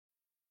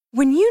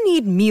When you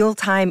need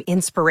mealtime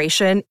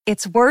inspiration,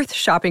 it's worth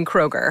shopping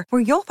Kroger,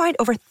 where you'll find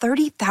over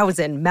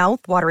 30,000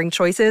 mouth-watering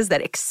choices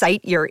that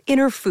excite your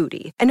inner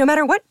foodie. And no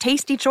matter what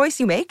tasty choice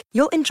you make,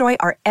 you'll enjoy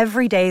our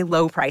everyday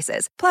low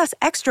prices, plus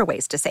extra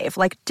ways to save,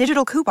 like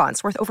digital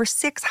coupons worth over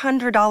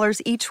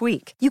 $600 each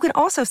week. You can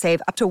also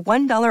save up to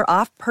 $1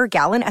 off per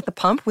gallon at the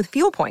pump with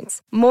fuel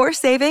points. More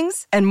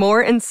savings and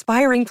more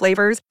inspiring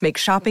flavors make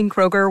shopping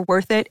Kroger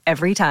worth it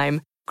every time.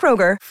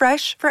 Kroger,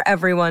 fresh for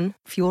everyone.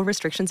 Fuel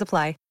restrictions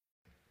apply.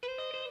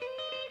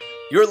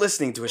 You're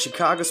listening to a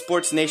Chicago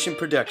Sports Nation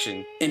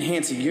production,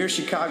 enhancing your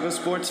Chicago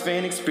sports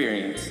fan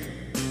experience.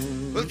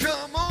 Well,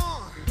 come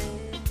on,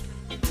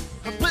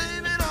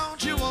 baby,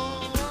 don't you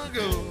wanna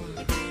go?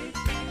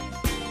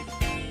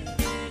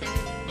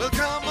 Well,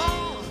 come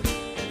on,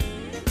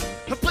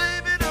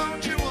 baby,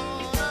 don't you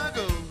wanna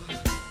go?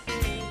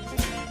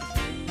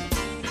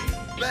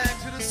 Back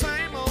to the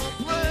same old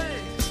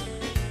place,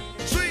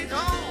 sweet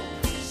home,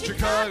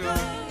 Chicago.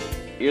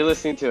 You're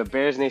listening to a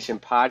Bears Nation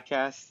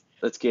podcast.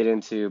 Let's get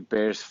into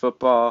Bears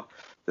football.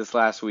 This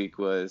last week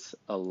was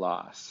a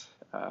loss.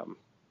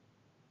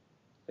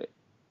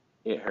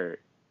 It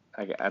hurt.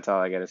 That's all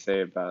I got to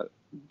say about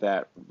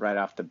that right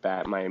off the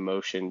bat, my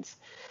emotions.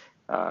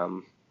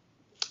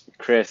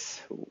 Chris,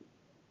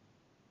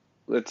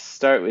 let's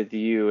start with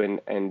you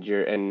and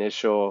your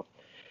initial,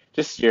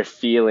 just your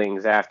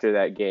feelings after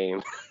that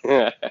game.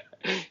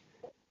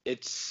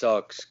 It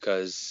sucks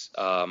because,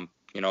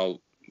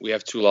 we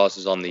have 2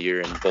 losses on the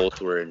year and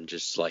both were in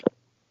just like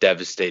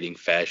devastating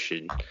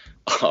fashion.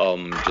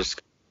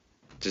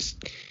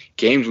 Just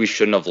games we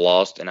shouldn't have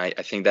lost, and I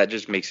think that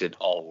just makes it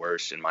all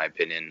worse in my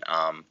opinion.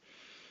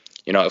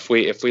 If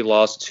we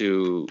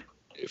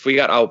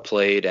got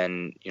outplayed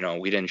and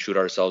we didn't shoot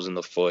ourselves in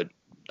the foot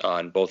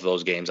in both of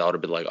those games, I would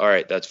have been like, all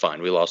right, that's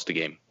fine, we lost the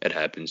game, it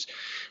happens.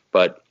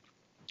 But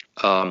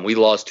we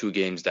lost 2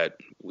 games that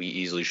we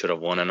easily should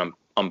have won, and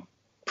I'm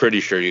pretty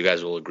sure you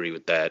guys will agree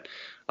with that.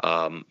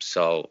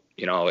 So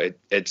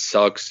it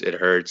sucks, it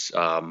hurts,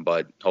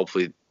 but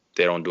hopefully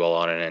they don't dwell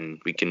on it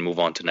and we can move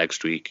on to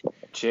next week.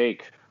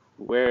 Jake,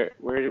 where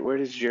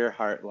does your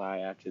heart lie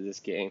after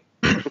this game?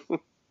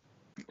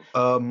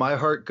 My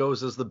heart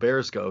goes as the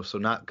Bears go, so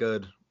not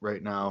good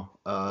right now.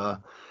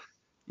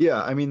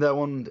 Yeah, I mean that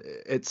one,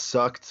 it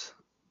sucked.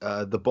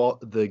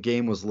 The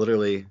game was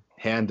literally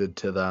handed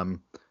to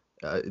them,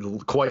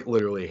 quite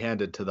literally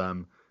handed to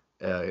them,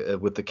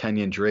 with the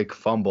Kenyon Drake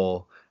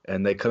fumble,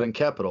 and they couldn't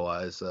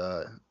capitalize.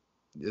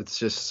 It's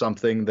just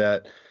something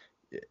that,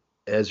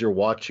 as you're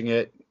watching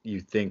it,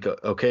 you think,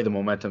 okay, the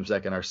momentum's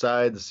back on our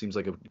side. This seems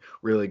like a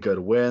really good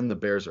win. The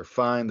Bears are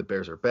fine. The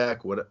Bears are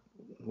back.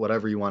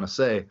 Whatever you want to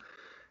say.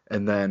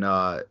 And then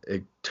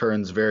it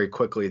turns very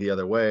quickly the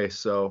other way.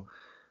 So,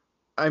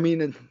 I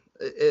mean,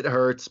 it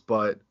hurts,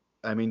 but,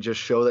 I mean, just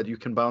show that you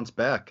can bounce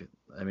back.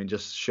 I mean,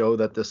 just show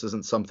that this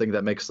isn't something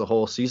that makes the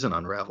whole season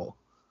unravel.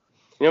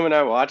 When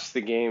I watched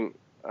the game,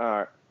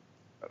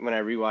 when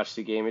I rewatched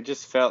the game, it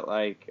just felt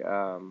like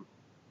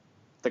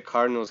the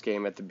Cardinals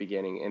game at the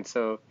beginning. And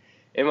so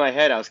in my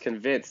head, I was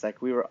convinced,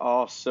 like we were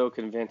all so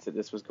convinced that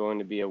this was going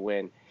to be a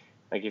win.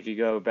 Like if you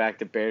go back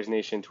to Bears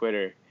Nation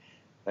Twitter,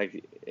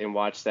 like and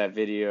watch that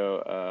video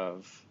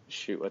of,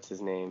 what's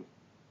his name?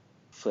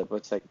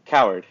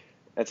 Coward.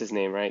 That's his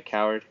name, right?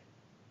 Coward?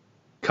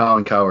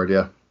 Colin Coward,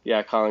 yeah.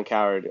 Yeah, Colin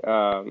Coward.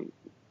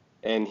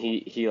 And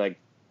he like,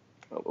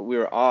 we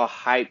were all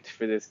hyped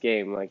for this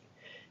game, like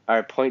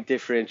our point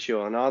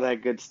differential and all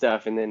that good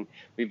stuff. And then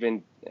we've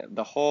been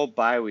the whole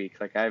bye week,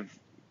 like I've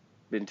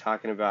been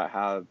talking about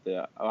how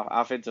the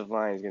offensive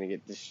line is going to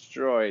get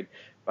destroyed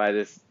by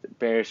this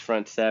Bears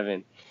front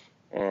seven,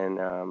 and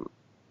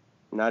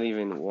not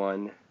even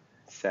one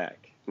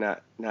sack,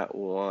 not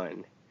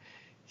one.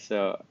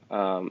 So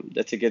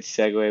that's a good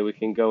segue. We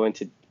can go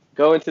into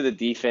the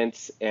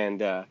defense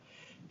and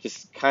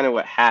just kind of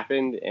what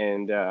happened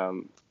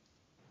and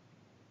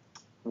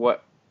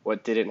what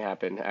didn't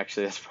happen.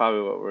 Actually, that's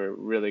probably what we're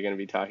really going to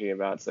be talking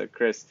about. So,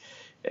 Chris,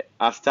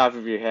 off the top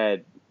of your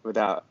head,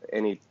 without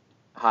any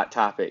hot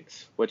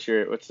topics, what's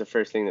the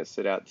first thing that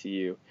stood out to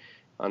you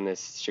on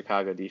this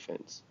Chicago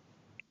defense?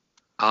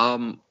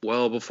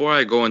 Well, before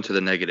I go into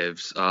the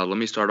negatives, let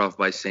me start off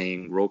by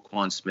saying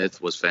Roquan Smith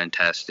was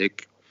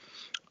fantastic.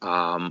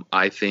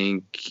 I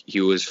think he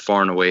was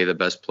far and away the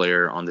best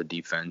player on the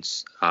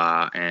defense,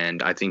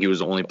 and I think he was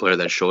the only player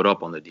that showed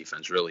up on the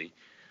defense, really.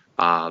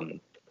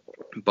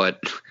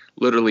 But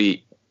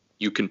literally,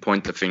 you can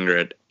point the finger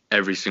at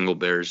every single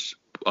Bears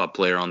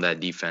player on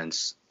that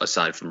defense,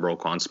 aside from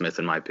Roquan Smith,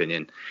 in my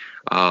opinion.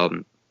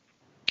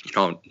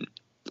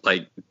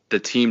 Like the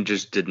team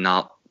just did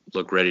not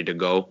look ready to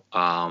go.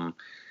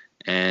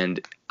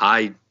 And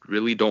I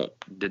really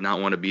did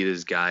not want to be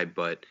this guy,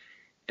 but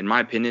in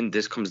my opinion,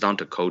 this comes down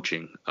to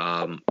coaching.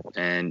 And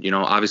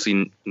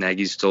obviously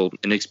Nagy's still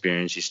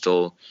inexperienced. He's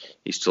still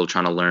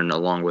trying to learn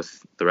along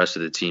with the rest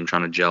of the team,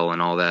 trying to gel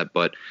and all that.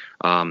 But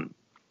a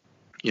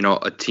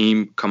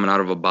team coming out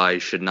of a bye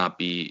should not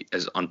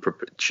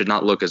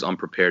look as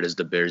unprepared as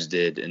the Bears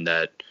did in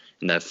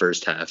that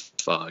first half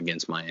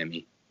against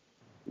Miami.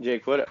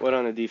 Jake, what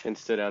on the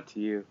defense stood out to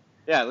you?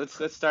 Yeah, let's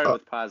start Uh,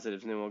 with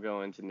positives and then we'll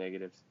go into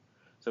negatives.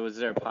 So was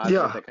there a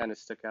positive yeah, that kind of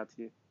stuck out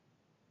to you?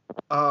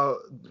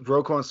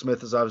 Roquan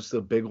Smith is obviously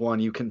a big one.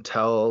 You can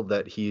tell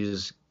that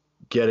he's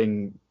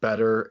getting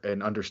better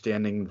and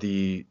understanding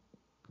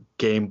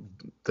game,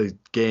 the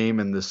game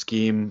and the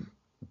scheme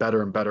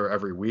better and better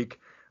every week.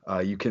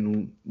 You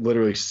can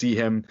literally see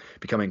him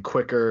becoming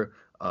quicker,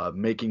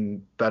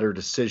 making better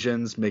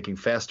decisions, making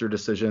faster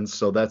decisions.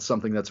 So that's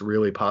something that's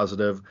really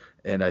positive,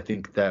 and I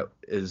think that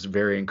is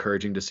very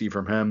encouraging to see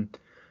from him.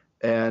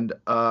 And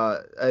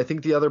I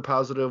think the other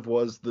positive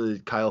was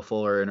the Kyle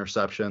Fuller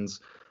interceptions.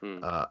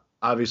 Hmm.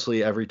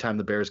 Obviously, every time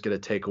the Bears get a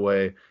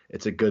takeaway,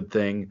 it's a good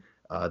thing.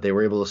 They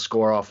were able to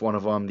score off one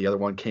of them. The other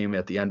one came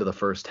at the end of the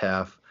first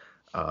half,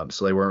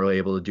 so they weren't really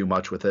able to do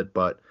much with it.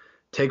 But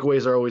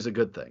takeaways are always a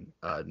good thing,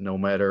 no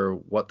matter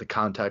what the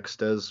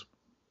context is,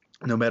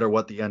 no matter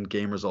what the end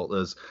game result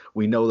is.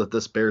 We know that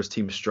this Bears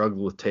team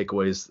struggled with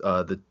takeaways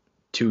the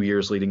 2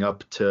 years leading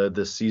up to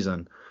this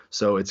season.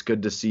 So it's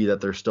good to see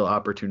that they're still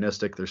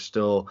opportunistic. They're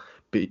still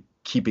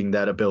keeping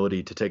that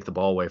ability to take the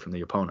ball away from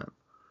the opponent.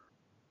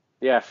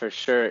 Yeah, for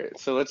sure.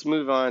 So let's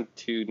move on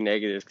to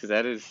negatives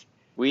because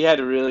we had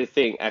to really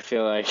think, I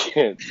feel like,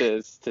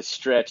 to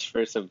stretch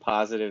for some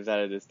positives out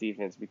of this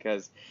defense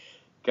because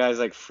guys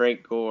like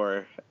Frank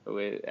Gore,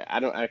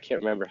 I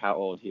can't remember how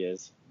old he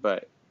is,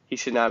 but he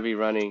should not be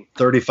running.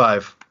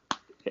 35.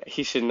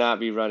 He should not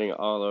be running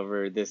all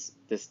over this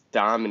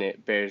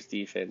dominant Bears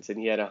defense. And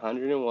he had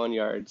 101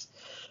 yards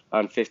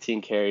on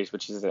 15 carries,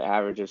 which is an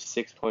average of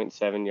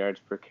 6.7 yards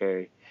per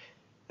carry.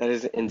 That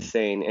is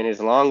insane. And his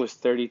long was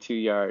 32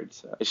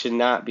 yards. It should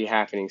not be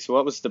happening. So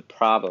what was the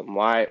problem?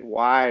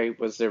 Why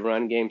was the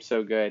run game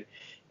so good?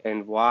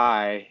 And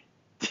why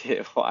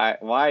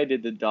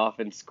did the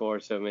Dolphins score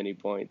so many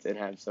points and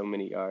have so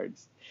many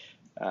yards?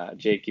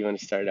 Jake, you want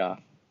to start off?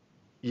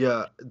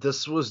 Yeah,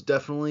 this was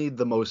definitely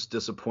the most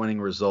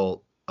disappointing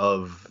result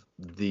of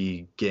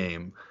the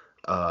game.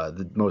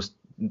 The most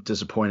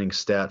disappointing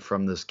stat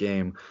from this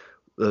game.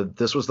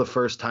 This was the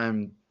first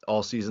time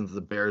all season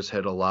the Bears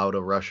had allowed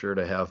a rusher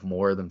to have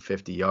more than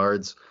 50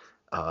 yards.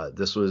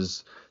 This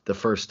was the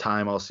first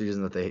time all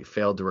season that they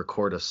failed to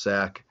record a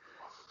sack.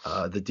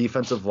 The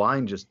defensive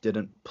line just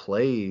didn't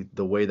play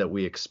the way that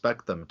we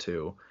expect them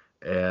to.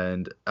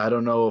 And I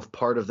don't know if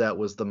part of that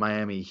was the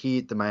Miami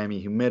heat, the Miami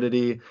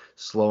humidity,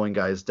 slowing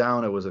guys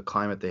down. It was a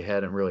climate they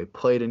hadn't really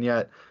played in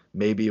yet.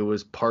 Maybe it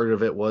was part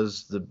of it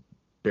was the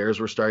Bears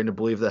were starting to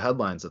believe the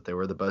headlines that they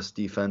were the best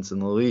defense in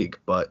the league.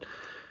 But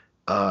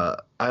I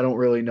don't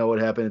really know what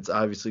happened. It's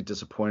obviously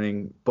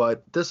disappointing.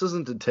 But this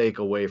isn't to take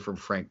away from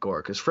Frank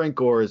Gore, because Frank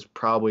Gore is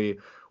probably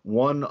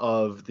one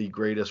of the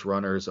greatest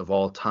runners of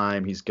all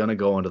time. He's going to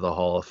go into the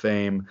Hall of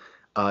Fame.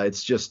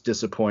 It's just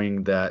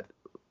disappointing that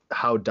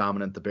how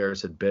dominant the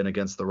Bears had been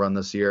against the run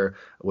this year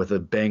with a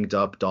banged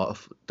up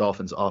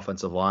Dolphins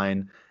offensive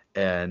line,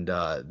 and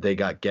they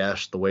got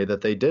gashed the way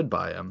that they did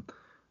by him.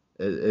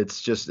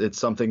 It's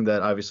something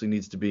that obviously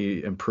needs to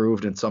be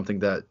improved and something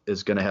that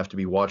is going to have to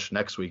be watched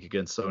next week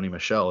against Sony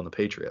Michel and the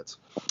Patriots.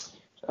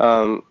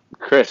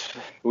 Chris,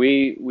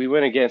 we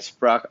went against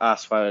Brock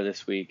Osweiler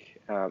this week.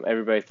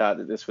 Everybody thought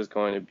that this was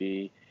going to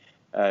be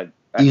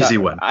easy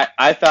win.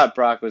 I thought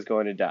Brock was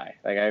going to die.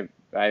 Like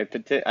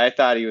I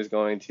thought he was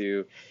going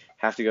to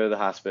have to go to the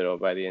hospital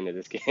by the end of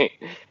this game.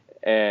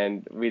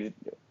 And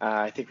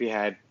I think we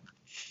had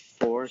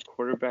 4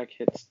 quarterback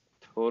hits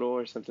total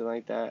or something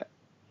like that.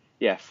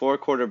 Yeah, 4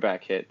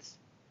 quarterback hits.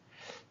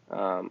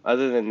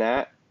 Other than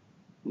that,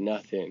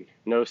 nothing.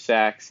 No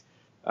sacks.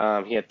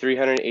 He had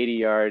 380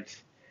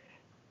 yards,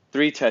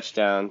 3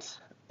 touchdowns,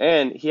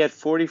 and he had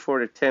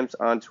 44 attempts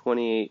on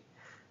 28.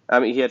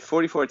 He had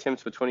 44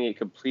 attempts with 28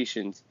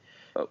 completions.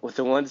 But with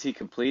the ones he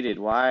completed,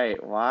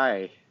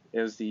 why? It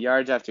was the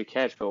yards after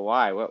catch, but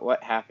why?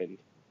 What happened?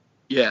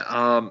 Yeah,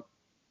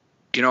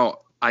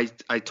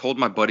 I told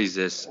my buddies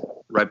this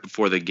right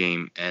before the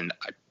game, and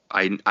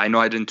I know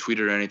I didn't tweet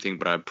it or anything,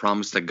 but I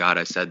promise to God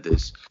I said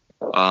this.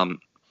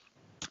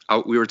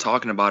 We were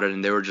talking about it,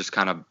 and they were just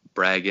kind of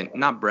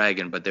not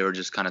bragging, but they were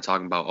just kind of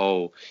talking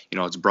about,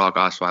 it's Brock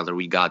Osweiler,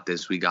 we got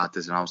this.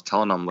 And I was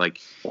telling them,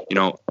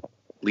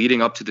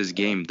 leading up to this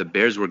game, the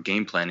Bears were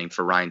game planning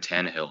for Ryan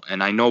Tannehill.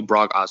 And I know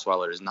Brock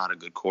Osweiler is not a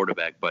good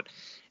quarterback, but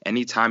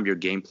anytime your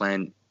game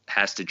plan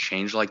has to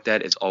change like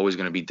that, it's always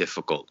going to be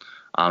difficult,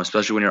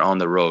 especially when you're on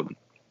the road.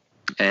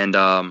 And,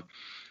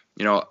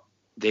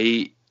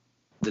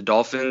 the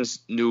Dolphins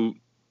knew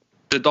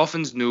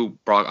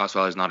Brock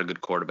Osweiler is not a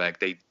good quarterback.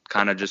 They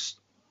kind of just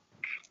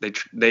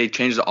they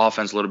changed the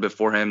offense a little bit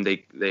for him.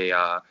 They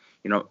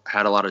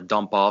had a lot of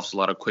dump offs, a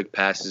lot of quick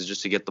passes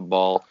just to get the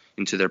ball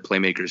into their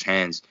playmakers'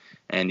 hands,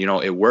 and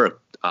it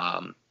worked.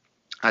 I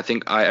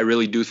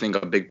really do think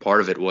a big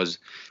part of it was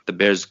the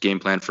Bears' game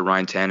plan for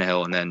Ryan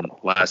Tannehill, and then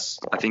I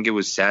think it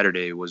was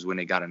Saturday was when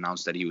it got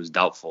announced that he was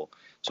doubtful.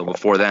 So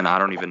before then, I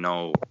don't even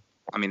know.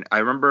 I mean, I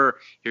remember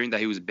hearing that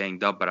he was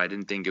banged up, but I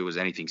didn't think it was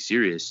anything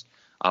serious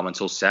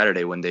until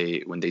Saturday when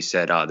they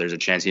said there's a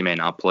chance he may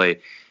not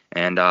play.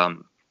 And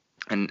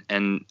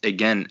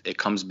again, it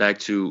comes back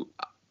to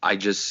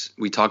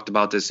we talked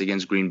about this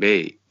against Green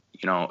Bay.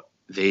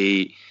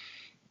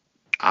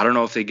 I don't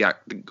know if they got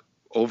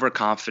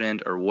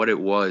overconfident or what it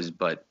was,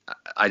 but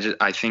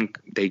I think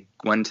they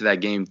went to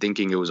that game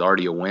thinking it was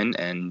already a win,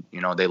 and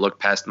they looked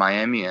past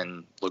Miami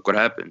and look what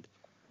happened.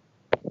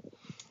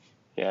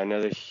 Yeah,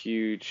 another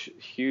huge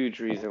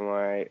reason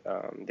why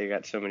they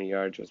got so many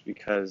yards was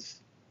because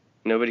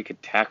nobody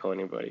could tackle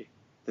anybody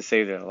to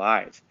save their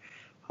lives.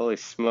 Holy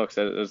smokes!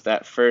 It was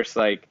that first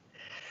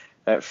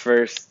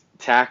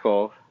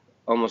tackle.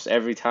 Almost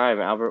every time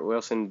Albert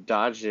Wilson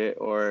dodged it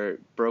or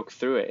broke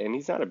through it, and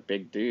he's not a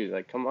big dude.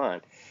 Like, come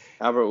on.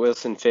 Albert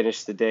Wilson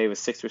finished the day with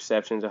 6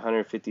 receptions,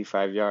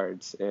 155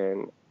 yards,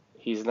 and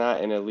he's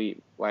not an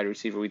elite wide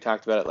receiver. We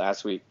talked about it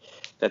last week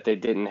that they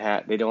didn't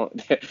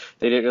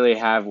really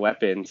have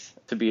weapons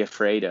to be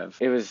afraid of.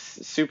 It was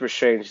super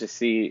strange to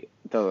see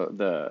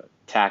the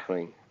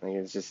tackling.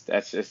 Like,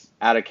 that's just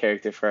out of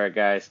character for our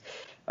guys.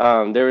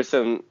 There were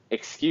some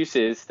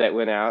excuses that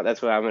went out.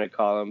 That's what I'm going to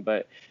call them,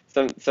 but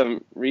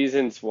some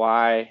reasons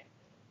why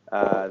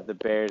the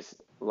Bears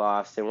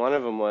lost, and one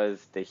of them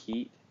was the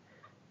heat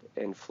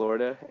in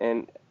Florida.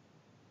 And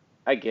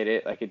I get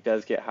it, like, it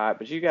does get hot,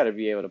 but you got to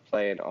be able to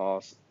play in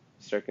all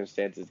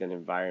circumstances and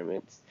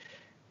environments.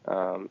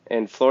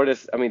 And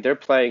Florida's, they're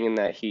playing in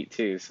that heat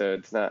too, so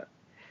it's not.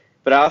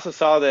 But I also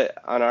saw that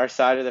on our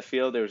side of the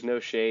field there was no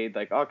shade,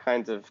 like all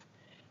kinds of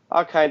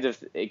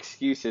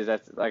excuses.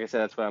 That's, like I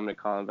said, that's what I'm going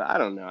to call them. But I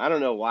don't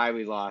know why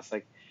we lost.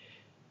 Like,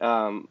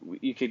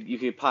 you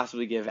could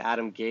possibly give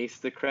Adam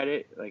Gase the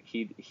credit. Like,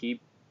 he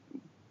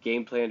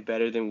game planned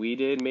better than we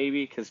did,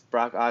 maybe, because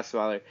Brock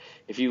Osweiler,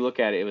 if you look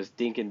at it, it was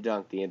dink and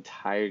dunk the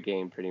entire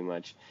game pretty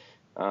much.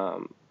 I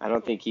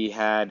don't think he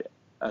had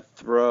a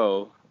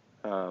throw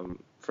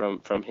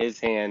from his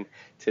hand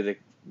to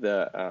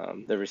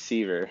the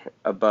receiver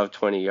above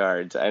 20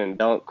 yards. And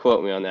don't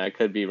quote me on that. I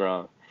could be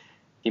wrong.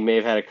 He may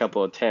have had a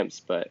couple attempts,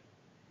 but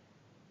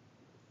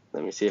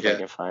let me see if I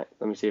can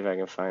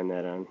find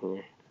that on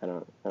here. I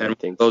don't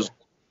think those so.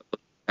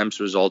 Attempts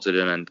resulted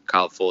in a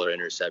Kyle Fuller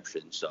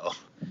interception. So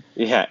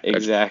yeah,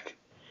 exactly.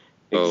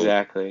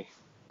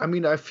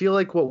 I feel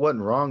like what went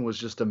wrong was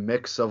just a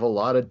mix of a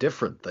lot of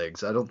different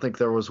things. I don't think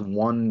there was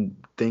one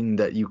thing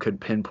that you could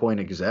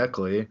pinpoint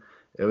exactly.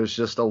 It was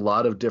just a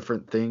lot of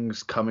different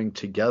things coming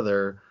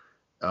together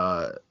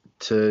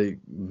to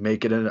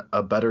make it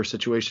a better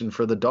situation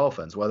for the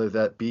Dolphins, whether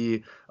that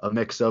be a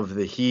mix of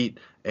the heat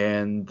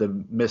and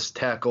the missed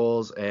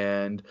tackles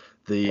and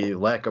the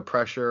lack of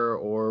pressure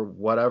or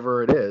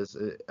whatever it is.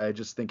 I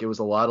just think it was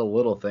a lot of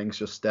little things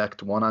just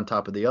stacked one on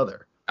top of the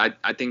other.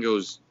 I think it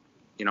was,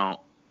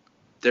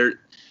 there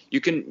you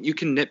can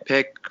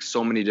nitpick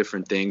so many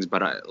different things,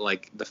 but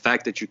like the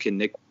fact that you can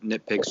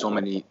nitpick so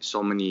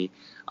many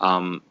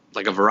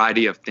like a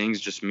variety of things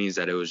just means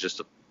that it was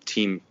just a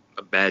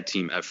bad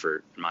team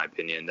effort, in my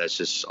opinion. That's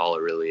just all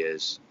it really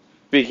is.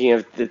 Speaking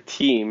of the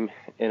team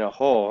in a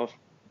whole,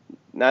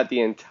 not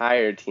the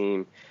entire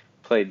team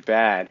played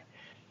bad.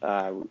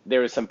 There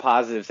were some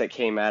positives that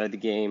came out of the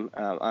game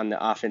on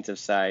the offensive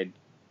side.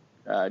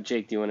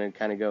 Jake, do you want to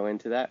kind of go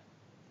into that?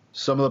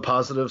 Some of the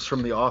positives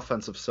from the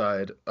offensive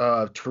side,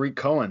 Tariq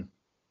Cohen.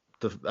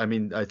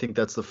 I think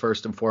that's the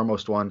first and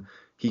foremost one.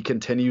 He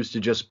continues to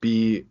just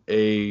be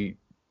a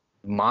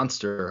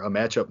monster, a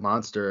matchup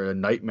monster, a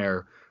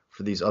nightmare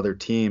for these other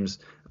teams.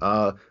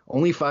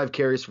 Only 5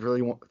 carries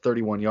for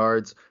 31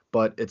 yards,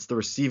 but it's the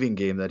receiving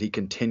game that he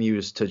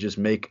continues to just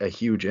make a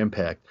huge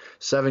impact.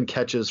 7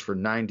 catches for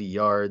 90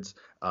 yards.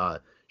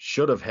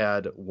 Should have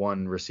had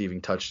 1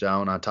 receiving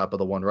touchdown on top of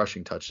the 1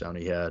 rushing touchdown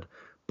he had.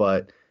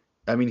 But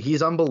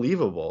he's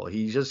unbelievable.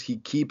 He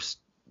keeps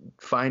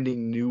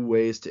finding new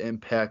ways to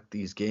impact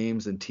these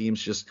games, and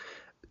teams just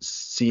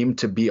seem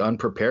to be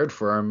unprepared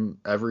for him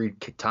every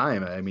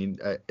time.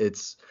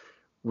 It's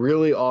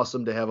really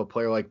awesome to have a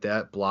player like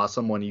that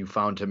blossom when you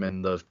found him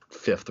in the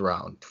 5th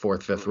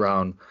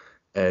round,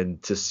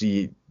 and to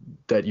see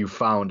that you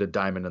found a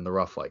diamond in the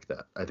rough like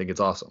that. I think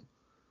it's awesome.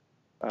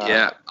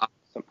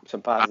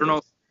 Some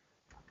positives.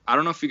 I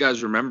don't know if you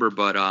guys remember,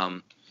 but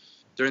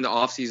during the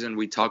offseason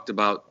we talked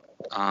about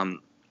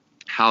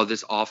how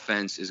this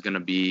offense is going to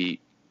be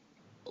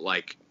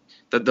like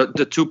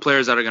the 2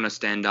 players that are going to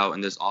stand out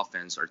in this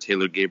offense are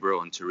Taylor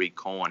Gabriel and Tariq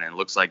Cohen, and it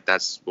looks like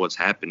that's what's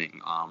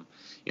happening.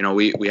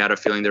 We had a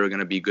feeling they were going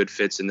to be good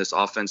fits in this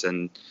offense,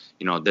 and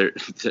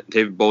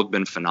they've both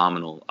been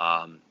phenomenal.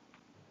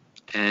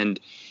 And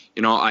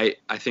I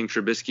think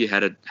Trubisky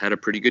had a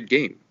pretty good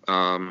game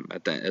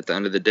at the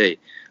end of the day.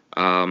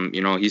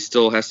 He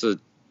still has to,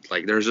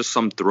 like, there's just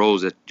some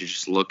throws that you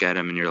just look at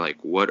him and you're like,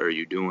 what are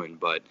you doing?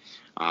 But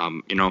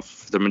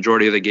for the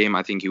majority of the game,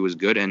 I think he was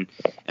good. And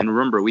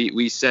remember,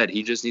 we said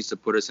he just needs to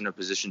put us in a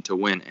position to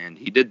win, and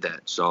he did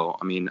that. So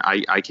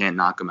I can't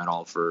knock him at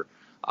all for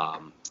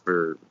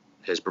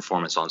his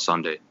performance on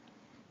Sunday.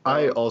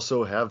 I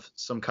also have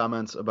some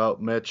comments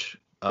about Mitch.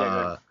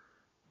 The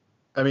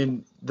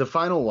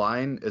final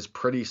line is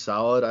pretty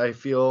solid, I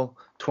feel.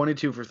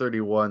 22 for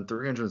 31,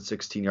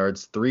 316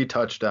 yards, 3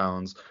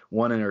 touchdowns,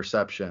 1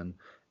 interception.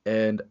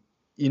 And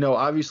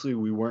obviously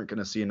we weren't going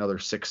to see another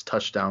 6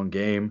 touchdown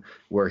game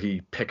where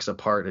he picks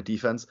apart a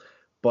defense,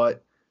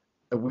 but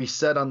we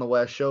said on the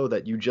last show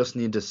that you just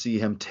need to see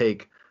him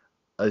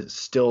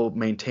still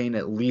maintain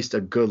at least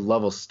a good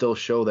level, still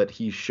show that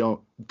he's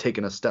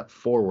taken a step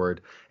forward.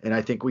 And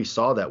I think we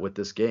saw that with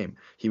this game.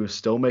 He was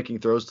still making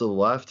throws to the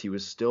left. He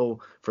was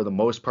still, for the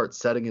most part,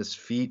 setting his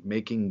feet,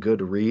 making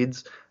good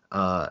reads.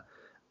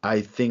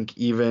 I think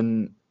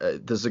even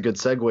this is a good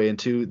segue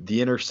into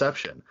the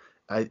interception.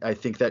 I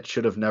think that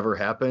should have never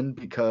happened,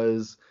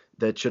 because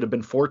that should have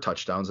been 4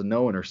 touchdowns and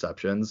no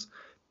interceptions,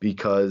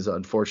 because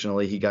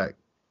unfortunately he got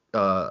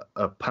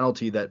a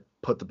penalty that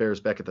put the Bears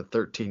back at the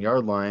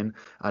 13-yard line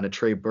on a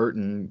Trey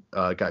Burton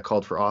got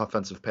called for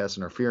offensive pass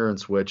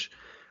interference, which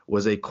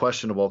was a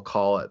questionable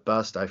call at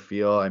best, I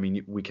feel. I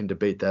mean, we can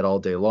debate that all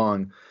day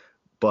long,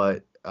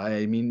 but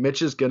I mean,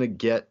 Mitch is going to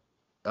get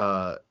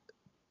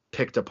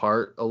picked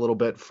apart a little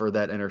bit for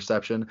that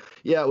interception.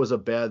 Yeah, it was a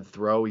bad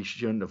throw. He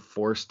shouldn't have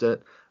forced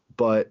it,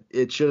 but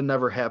it should have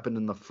never happened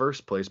in the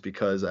first place,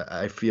 because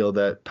I feel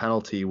that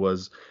penalty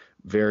was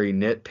very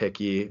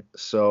nitpicky.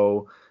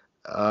 So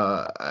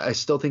I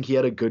still think he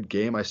had a good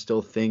game. I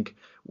still think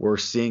we're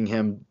seeing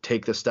him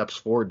take the steps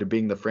forward to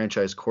being the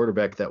franchise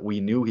quarterback that we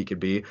knew he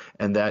could be,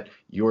 and that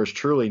yours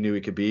truly knew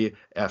he could be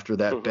after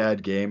that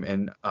bad game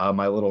and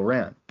my little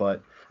rant.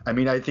 But I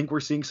mean, I think we're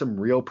seeing some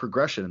real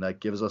progression, and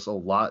that gives us a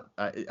lot.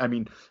 I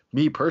mean,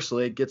 me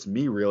personally, it gets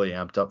me really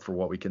amped up for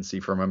what we can see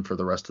from him for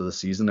the rest of the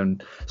season,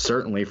 and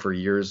certainly for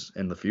years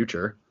in the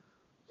future.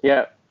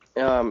 Yeah,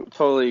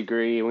 totally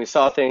agree. And we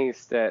saw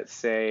things that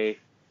say,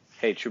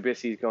 hey,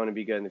 Trubisky's going to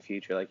be good in the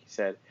future, like you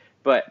said.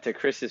 But to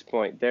Chris's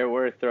point, there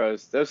were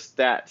throws. Those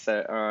stats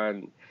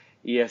on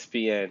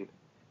ESPN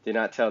did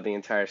not tell the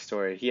entire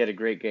story. He had a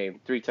great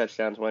game, 3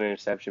 touchdowns, 1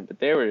 interception. But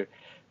there were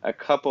a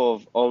couple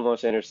of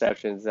almost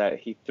interceptions that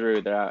he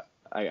threw that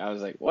I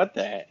was like, what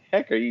the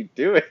heck are you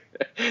doing?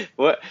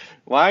 Why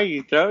are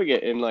you throwing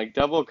it in like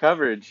double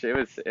coverage? It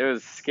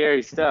was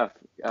scary stuff.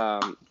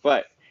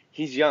 But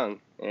he's young,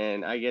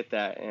 and I get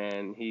that,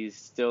 and he's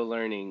still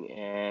learning,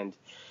 and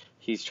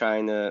he's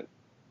trying to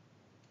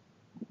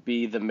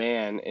be the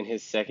man in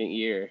his second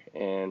year,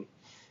 and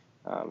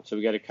so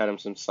we got to cut him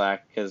some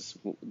slack, because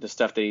the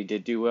stuff that he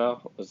did do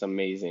well was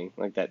amazing,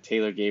 like that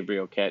Taylor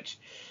Gabriel catch,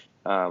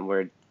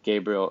 where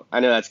Gabriel,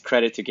 I know that's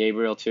credit to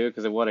Gabriel too,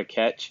 because what a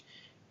catch,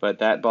 but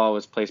that ball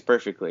was placed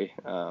perfectly.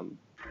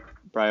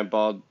 Brian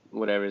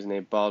whatever his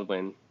name,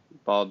 Baldinger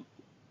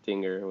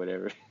or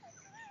whatever.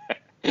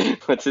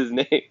 What's his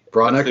name?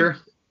 Braunecker?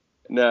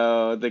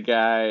 No, the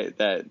guy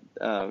that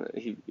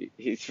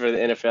he's for the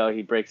NFL.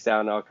 He breaks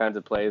down all kinds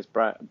of plays.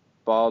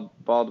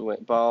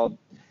 Baldwin.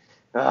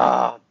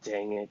 Oh,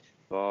 dang it!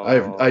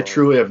 I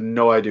truly have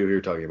no idea who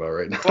you're talking about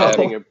right now.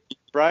 Baldinger.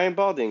 Brian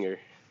Baldinger.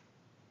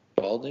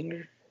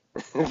 Baldinger?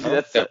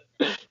 That's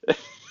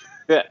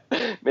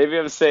maybe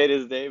I'm saying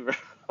his name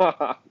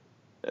wrong.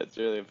 That's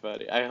really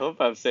funny. I hope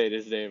I'm saying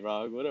his name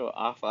wrong. What an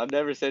awful! I've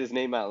never said his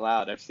name out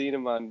loud. I've seen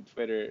him on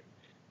Twitter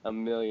a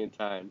million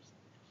times.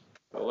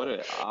 But what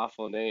an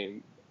awful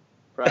name,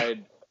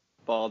 Brian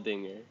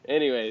Baldinger.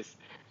 Anyways,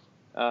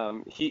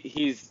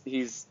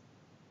 he's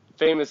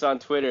famous on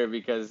Twitter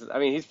because, I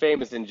mean, he's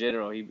famous in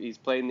general. He's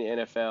played in the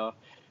NFL.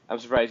 I'm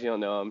surprised you don't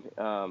know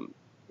him.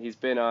 He's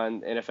been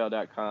on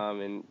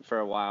NFL.com and for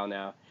a while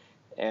now,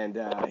 and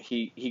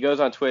he goes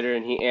on Twitter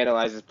and he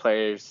analyzes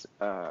players,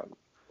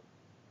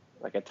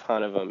 like a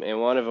ton of them. And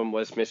one of them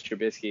was Mr.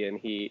 Trubisky, and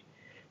he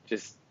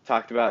just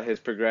talked about his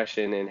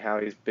progression and how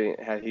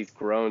he's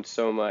grown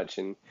so much.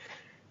 And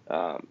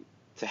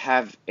to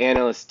have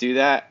analysts do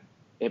that,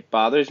 it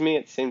bothers me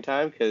at the same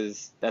time,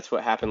 because that's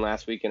what happened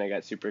last week, and I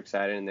got super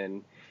excited, and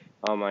then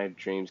all my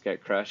dreams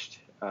got crushed.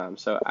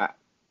 So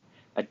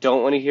I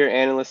don't want to hear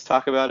analysts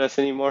talk about us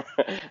anymore.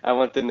 I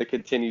want them to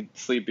continue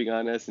sleeping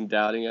on us and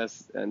doubting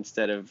us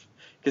instead of,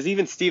 because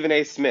even Stephen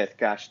A. Smith,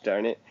 gosh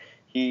darn it,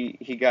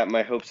 he got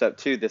my hopes up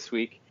too this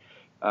week.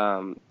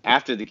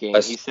 After the game,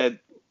 he said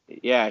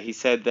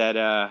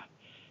that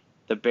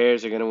the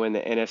Bears are going to win the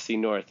NFC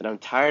North, and I'm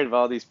tired of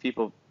all these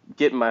people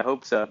getting my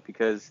hopes up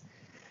because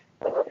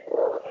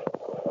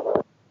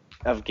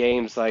of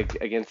games like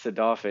against the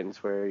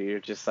Dolphins, where you're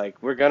just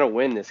like, we're gonna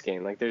win this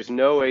game. Like, there's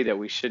no way that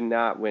we should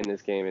not win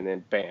this game, and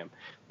then bam,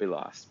 we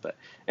lost. But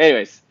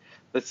anyways,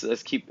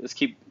 let's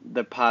keep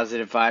the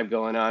positive vibe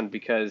going on,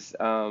 because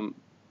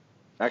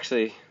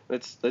actually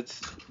let's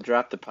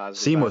drop the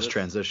positive. Seamless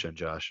transition,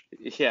 Josh.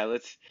 Yeah,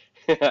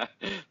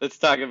 let's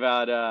talk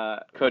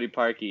about Cody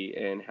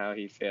Parkey and how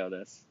he failed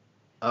us.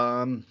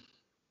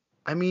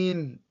 I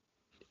mean,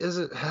 is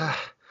it?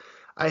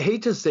 I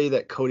hate to say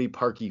that Cody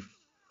Parkey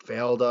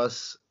failed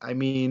us. I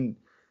mean,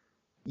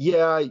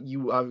 yeah,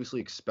 you obviously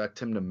expect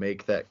him to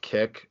make that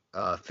kick,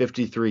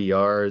 53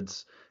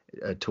 yards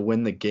to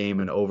win the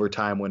game in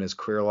overtime when his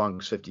career long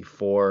is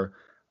 54.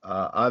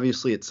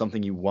 Obviously, it's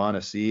something you want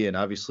to see, and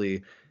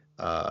obviously,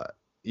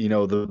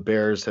 the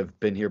Bears have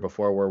been here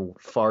before. We're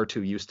far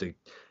too used to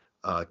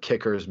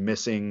kickers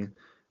missing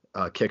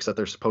kicks that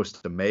they're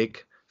supposed to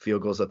make.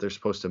 field goals that they're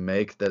supposed to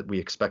make, that we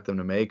expect them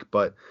to make.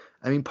 But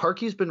I mean,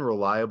 Parkey's been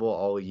reliable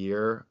all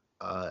year,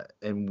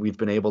 and we've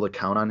been able to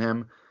count on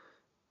him.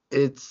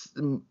 It's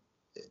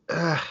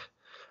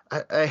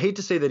I hate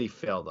to say that he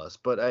failed us,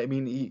 but I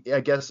mean, I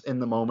guess in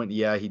the moment,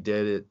 yeah, he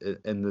did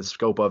it in the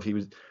scope of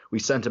we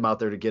sent him out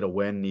there to get a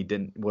win, and he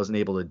wasn't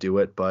able to do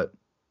it. But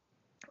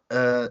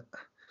I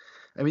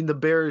mean, the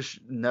Bears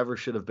never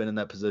should have been in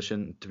that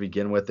position to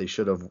begin with. They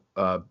should have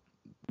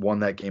won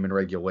that game in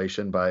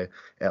regulation by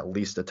at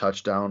least a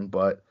touchdown.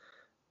 But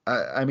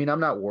I mean,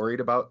 I'm not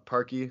worried about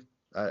Parkey.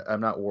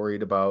 I'm not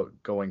worried about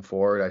going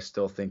forward. I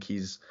still think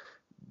he's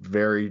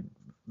very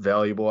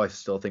valuable. I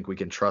still think we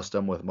can trust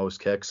him with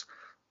most kicks.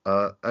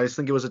 I just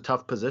think it was a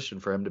tough position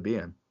for him to be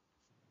in.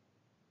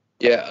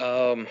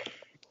 Yeah,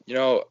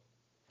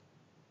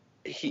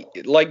 he,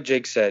 like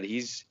Jake said,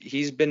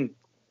 he's been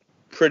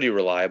pretty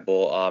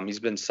reliable. He's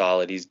been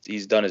solid.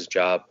 He's done his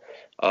job.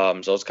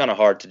 So it's kind of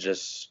hard to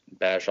just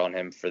bash on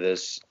him for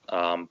this.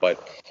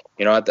 But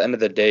at the end of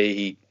the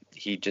day,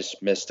 he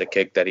just missed a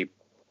kick that he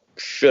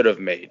should have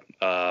made.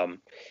 An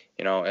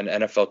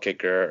NFL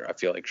kicker, I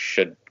feel like,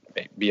 should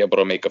be able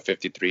to make a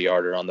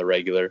 53-yarder on the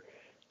regular.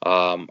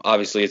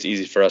 Obviously, it's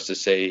easy for us to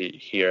say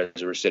here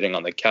as we're sitting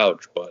on the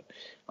couch, but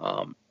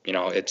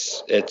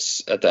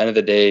it's at the end of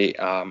the day,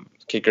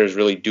 kickers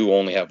really do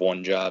only have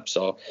one job.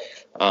 So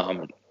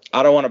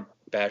I don't want to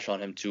bash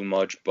on him too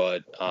much,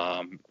 but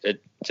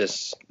it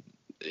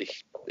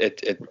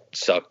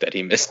sucked that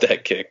he missed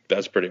that kick.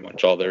 That's pretty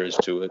much all there is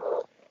to it.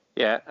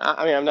 Yeah,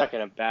 I mean, I'm not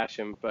gonna bash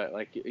him, but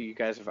like you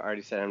guys have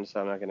already said him, so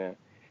I'm not gonna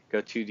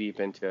go too deep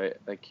into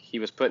it. Like, he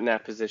was put in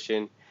that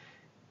position.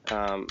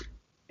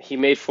 He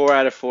made 4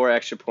 out of 4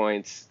 extra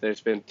points.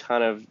 There's been a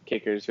ton of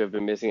kickers who have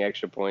been missing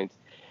extra points.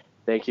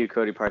 Thank you,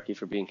 Cody Parkey,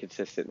 for being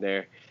consistent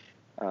there.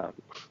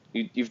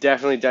 You've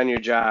definitely done your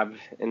job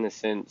in the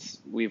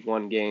sense we've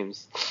won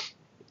games,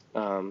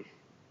 and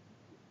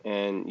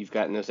you've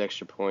gotten those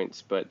extra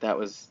points. But that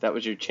was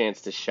your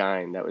chance to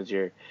shine. That was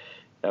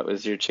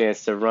your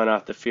chance to run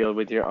off the field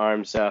with your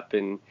arms up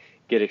and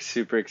get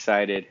super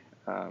excited.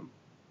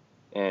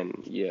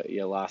 And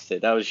you lost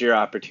it. That was your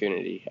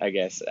opportunity, I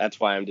guess. That's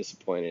why I'm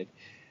disappointed.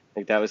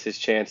 Like, that was his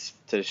chance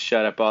to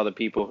shut up all the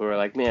people who are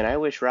like, man,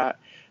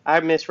 I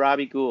miss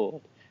Robbie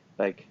Gould.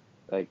 Like,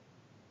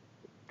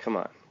 come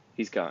on,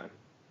 he's gone.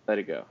 Let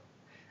it go.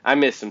 I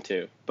miss him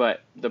too.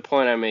 But the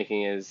point I'm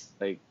making is,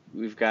 like,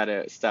 we've got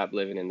to stop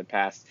living in the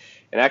past.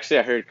 And actually,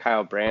 I heard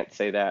Kyle Brandt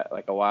say that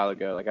like a while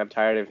ago. Like, I'm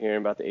tired of hearing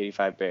about the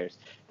 '85 Bears.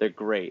 They're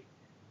great,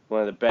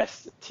 one of the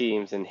best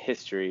teams in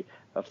history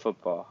of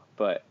football.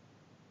 But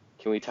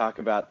can we talk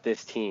about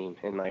this team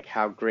and like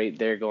how great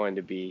they're going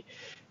to be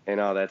and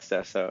all that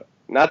stuff? So,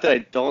 not that I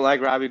don't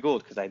like Robbie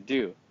Gould, because I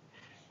do.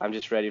 I'm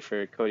just ready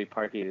for Cody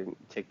Parkey to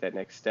take that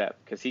next step,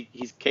 because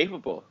he's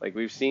capable. Like,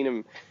 we've seen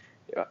him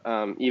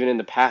even in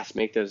the past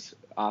make those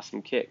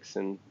awesome kicks,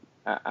 and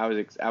I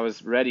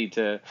was ready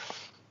for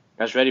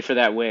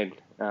that win.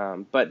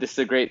 But this is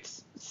a great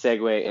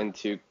segue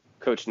into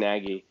Coach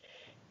Nagy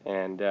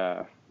and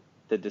the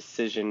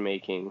decision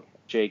making.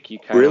 Jake, you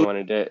kind of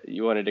wanted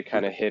to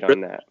kind of hit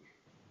on that.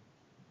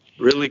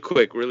 Really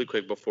quick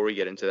before we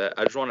get into that,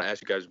 I just want to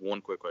ask you guys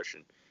one quick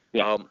question.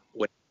 Yeah.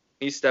 When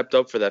he stepped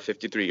up for that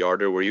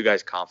 53-yarder, were you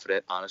guys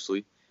confident,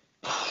 honestly?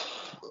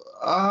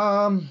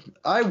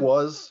 I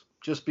was,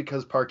 just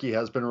because Parkey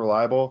has been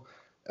reliable,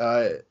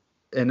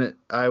 and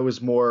I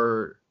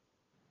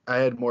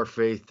had more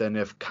faith than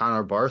if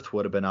Connor Barth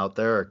would have been out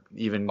there, or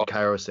even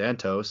Cairo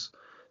Santos.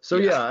 So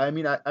yeah, I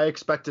mean, I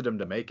expected him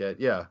to make it.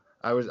 Yeah,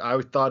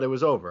 I thought it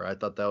was over. I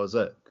thought that was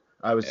it.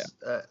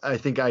 I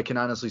think I can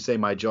honestly say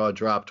my jaw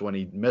dropped when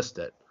he missed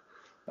it.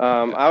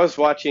 I was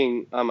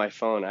watching on my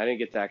phone. I didn't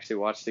get to actually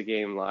watch the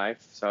game live,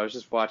 so I was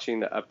just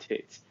watching the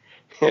updates.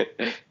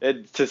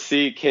 And to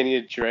see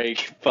Kenyon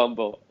Drake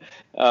fumble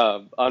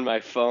on my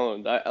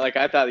phone,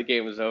 I thought the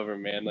game was over,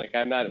 man. Like,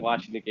 I'm not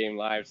watching the game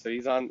live, so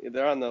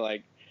they're on the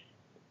like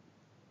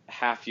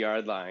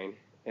half-yard line,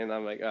 and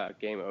I'm like, oh,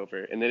 game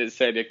over. And then it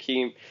said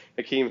Akeem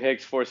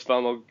Hicks forced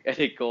fumble.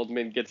 Eddie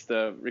Goldman gets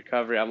the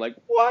recovery. I'm like,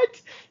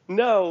 what?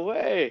 No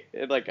way!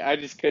 And like, I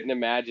just couldn't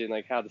imagine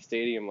like how the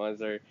stadium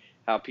was, or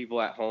how people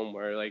at home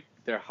were, like,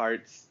 their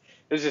hearts.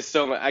 There's just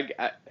so much.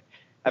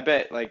 I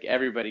bet like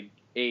everybody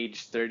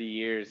aged 30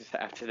 years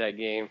after that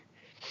game.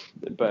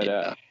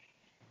 But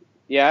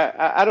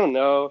I don't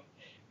know.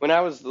 When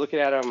I was looking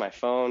at it on my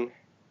phone,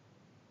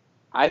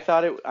 I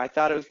thought it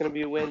was going to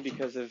be a win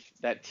because of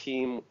that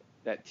team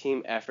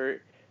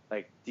effort,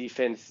 like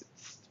defense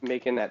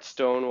making that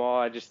stone wall.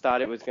 I just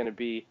thought it was going to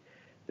be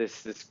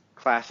this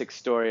classic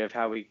story of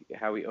how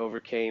we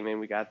overcame and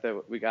we got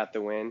the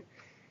win.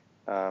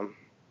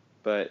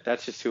 But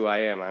that's just who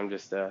I am. I'm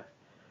just a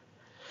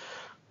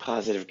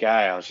positive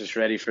guy. I was just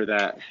ready for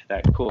that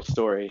cool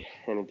story,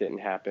 and it didn't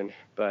happen.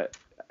 But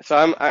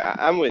so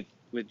I'm with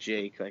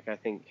Jake. Like, I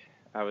think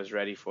I was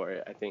ready for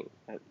it. I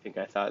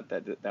thought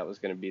that was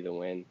going to be the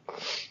win.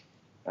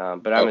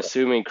 But I'm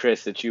assuming,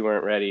 Chris, that you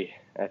weren't ready.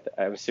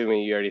 I'm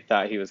assuming you already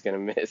thought he was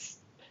going to miss.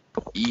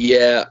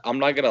 Yeah, I'm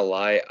not gonna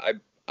lie.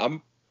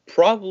 I'm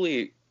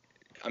probably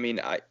I mean,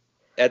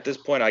 at this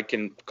point I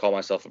can call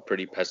myself a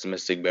pretty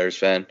pessimistic Bears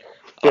fan.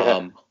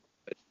 Um,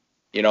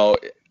 you know,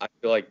 I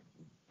feel like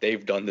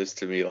they've done this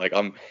to me. Like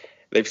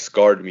they've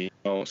scarred me. You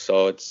know,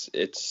 so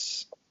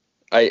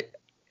I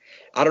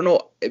I don't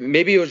know.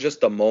 Maybe it was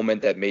just the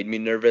moment that made me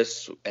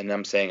nervous, and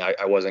I'm saying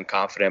I wasn't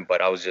confident,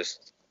 but I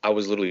was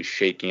literally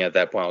shaking at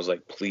that point. I was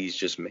like, please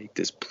just make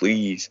this,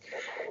 please.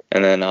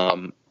 And then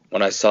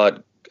when I saw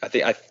it,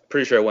 I'm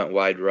pretty sure I went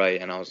wide right,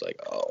 and I was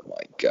like, oh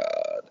my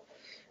God.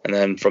 And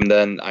then from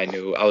then I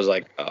knew, I was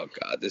like, oh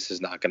God, this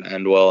is not going to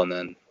end well. And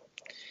then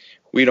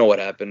we know what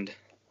happened.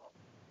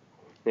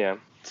 Yeah.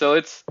 So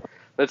let's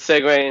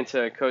segue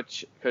into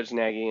Coach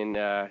Nagy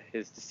and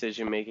his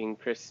decision making.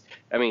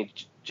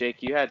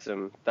 Jake, you had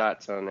some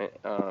thoughts on it.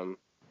 Go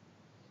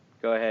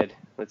ahead.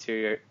 Let's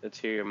hear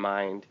your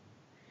mind.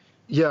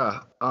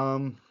 Yeah.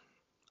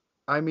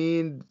 I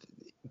mean,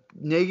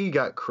 Nagy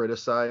got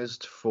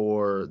criticized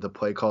for the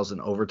play calls in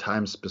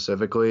overtime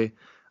specifically.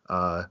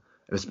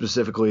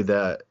 Specifically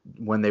that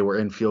when they were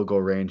in field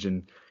goal range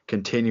and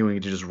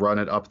continuing to just run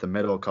it up the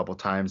middle a couple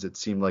times, it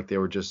seemed like they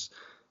were just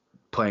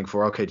playing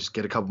for, okay, just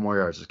get a couple more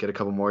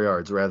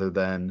yards, rather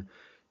than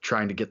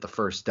trying to get the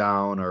first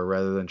down or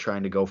rather than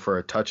trying to go for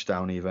a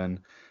touchdown even.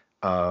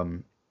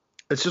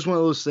 It's just one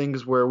of those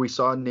things where we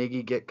saw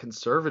Nagy get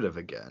conservative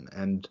again,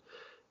 and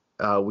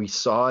we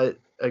saw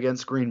it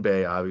against Green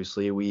Bay,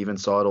 obviously. We even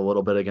saw it a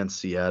little bit against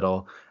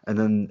Seattle. And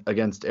then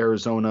against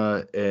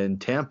Arizona and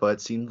Tampa,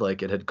 it seemed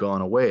like it had gone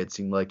away. It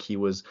seemed like he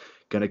was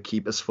going to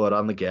keep his foot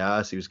on the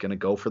gas. He was going to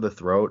go for the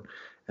throat.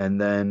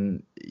 And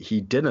then he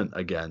didn't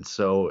again.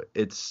 So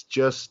it's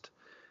just –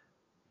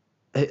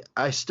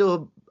 I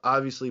still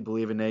obviously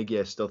believe in Nagy.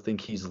 I still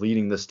think he's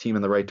leading this team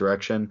in the right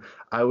direction.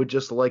 I would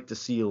just like to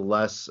see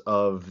less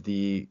of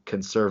the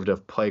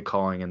conservative play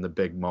calling in the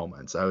big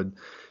moments.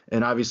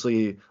 And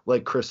obviously,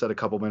 like Chris said a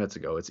couple minutes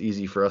ago, it's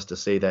easy for us to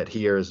say that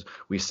here as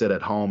we sit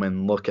at home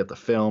and look at the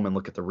film and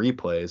look at the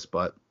replays.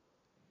 But,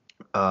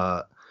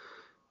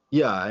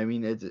 yeah, I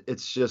mean,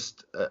 it's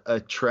just a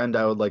trend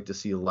I would like to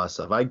see less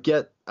of. I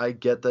get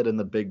that in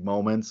the big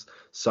moments,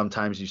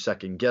 sometimes you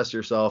second guess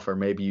yourself, or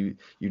maybe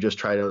you just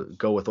try to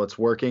go with what's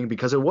working,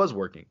 because it was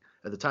working.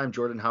 At the time,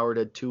 Jordan Howard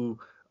had two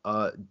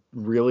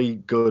really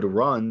good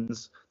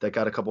runs that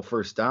got a couple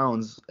first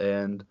downs,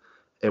 and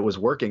it was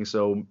working.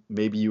 So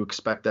maybe you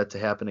expect that to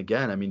happen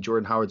again. I mean,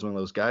 Jordan Howard's one of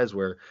those guys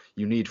where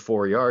you need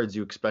 4 yards,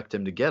 you expect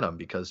him to get them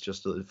because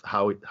just of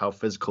how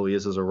physical he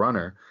is as a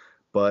runner.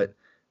 But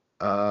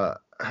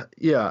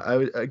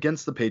yeah,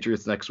 against the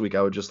Patriots next week,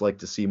 I would just like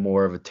to see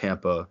more of a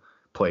Tampa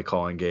play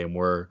calling game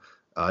where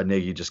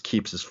Nagy just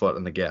keeps his foot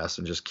on the gas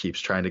and just keeps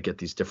trying to get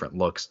these different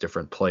looks,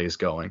 different plays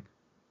going.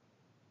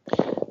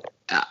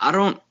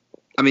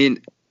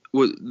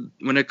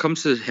 When it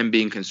comes to him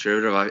being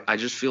conservative, I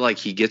just feel like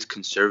he gets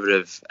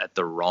conservative at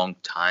the wrong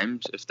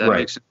times, if that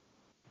makes sense.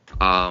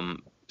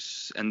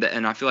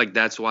 And I feel like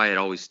that's why it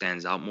always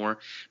stands out more.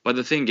 But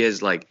the thing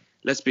is, like,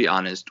 let's be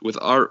honest with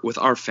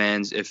our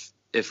fans.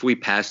 If we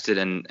passed it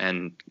and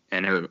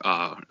it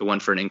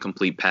went for an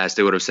incomplete pass,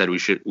 they would have said we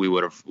should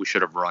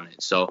have run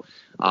it. So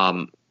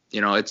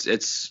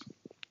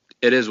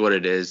it is what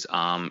it is.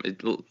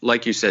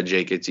 Like you said,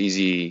 Jake, it's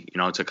easy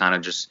to kind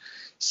of just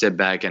sit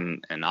back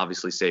and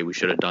obviously say we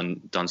should have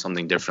done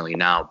something differently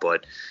now.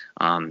 But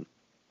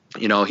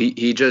he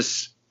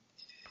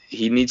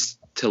needs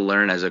to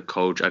learn as a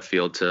coach, I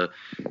feel, to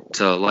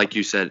like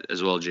you said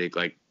as well, Jake,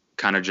 like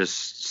kind of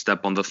just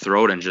step on the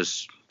throat and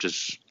just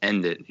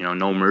end it,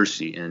 no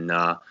mercy. And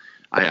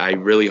I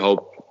really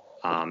hope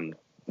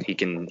he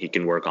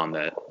can work on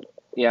that.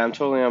 Yeah, I'm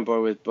totally on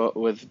board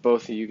with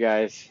both of you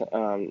guys.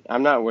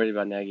 I'm not worried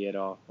about Nagy at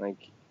all.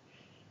 Like,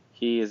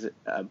 he is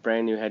a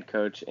brand new head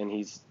coach, and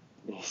he's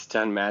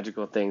done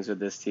magical things with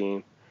this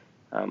team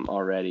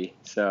already.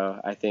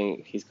 So I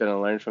think he's going to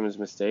learn from his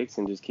mistakes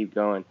and just keep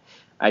going.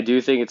 I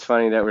do think it's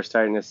funny that we're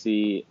starting to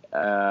see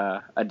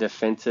a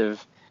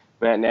defensive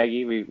Matt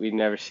Nagy. We've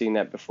never seen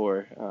that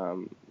before,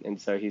 and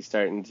so he's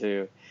starting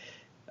to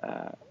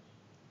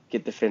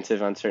get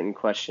defensive on certain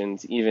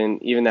questions.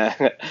 Even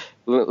that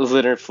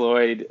Leonard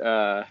Floyd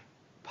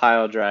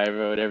pile drive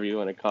or whatever you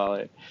want to call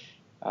it.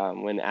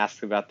 When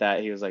asked about that,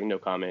 he was like, no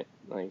comment.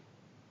 Like,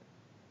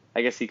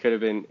 I guess he could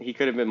have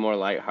been more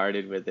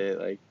lighthearted with it.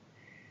 Like,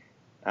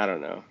 I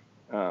don't know.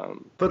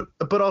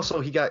 But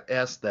also he got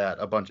asked that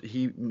a bunch.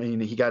 He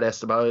got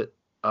asked about it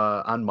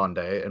on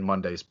Monday in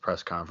Monday's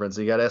press conference.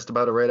 He got asked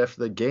about it right after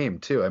the game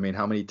too. I mean,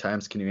 how many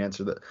times can you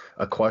answer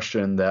a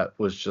question that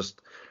was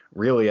just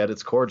really at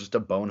its core just a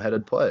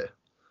boneheaded play?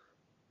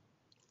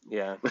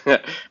 Yeah,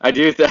 I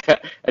do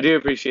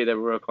appreciate that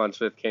Roquan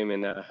Smith came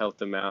and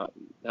helped him out,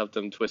 helped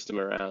him twist him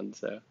around.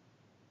 So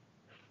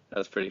that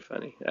was pretty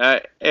funny.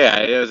 Yeah,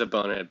 it was a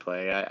bonehead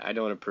play. I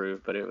don't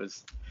approve, but it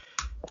was.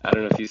 I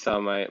don't know if you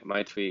saw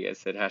my tweet. I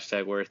said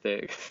 #worth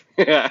it.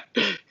 Yeah,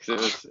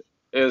 because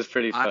it was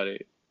pretty funny.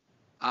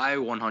 I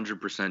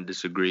 100%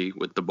 disagree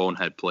with the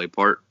bonehead play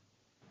part.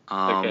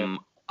 Okay.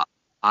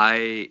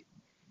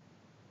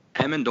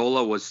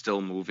 Amendola was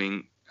still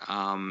moving.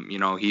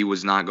 He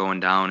was not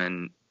going down,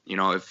 and you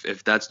know,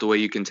 if that's the way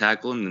you can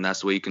tackle him, then that's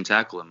the way you can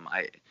tackle him.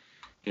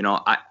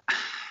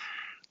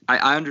 I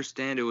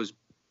understand it was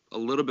a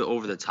little bit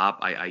over the top.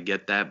 I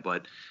get that,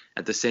 but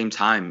at the same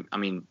time, I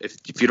mean,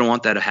 if you don't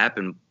want that to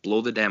happen,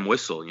 blow the damn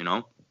whistle, you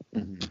know.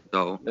 Mhm.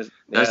 So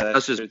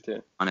that's just true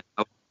too. on it.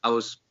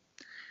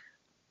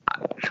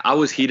 I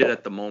was heated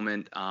at the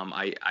moment.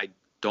 I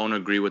don't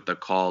agree with the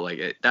call.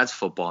 Like that's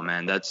football,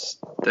 man.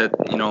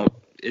 You know,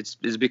 it's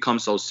become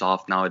so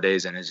soft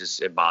nowadays, and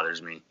it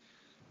bothers me.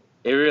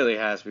 It really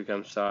has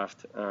become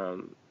soft.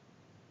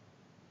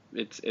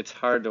 It's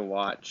hard to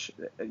watch.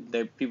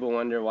 People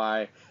wonder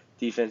why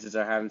defenses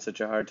are having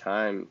such a hard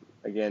time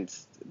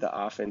against the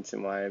offense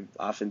and why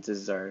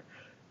offenses are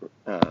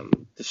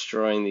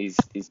destroying these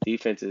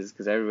defenses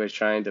because everybody's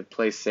trying to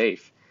play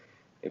safe.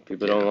 If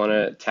people don't want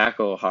to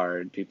tackle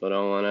hard, people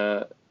don't want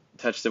to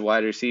touch the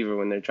wide receiver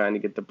when they're trying to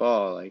get the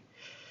ball. Like,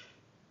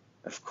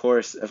 of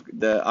course,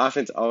 the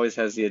offense always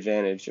has the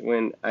advantage.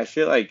 When I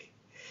feel like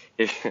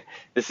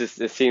this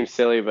seems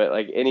silly, but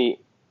like any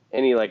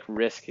like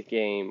risk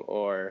game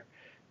or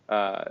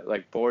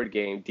like board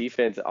game,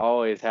 defense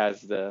always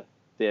has the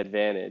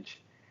advantage,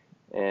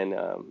 and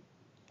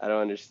I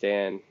don't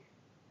understand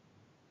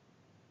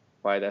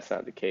why that's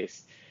not the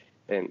case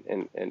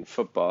in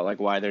football, like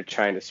why they're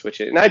trying to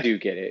switch it. And I do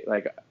get it.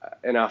 Like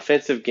an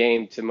offensive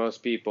game to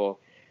most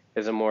people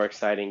is a more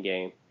exciting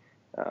game,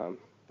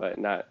 but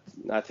not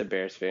to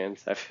Bears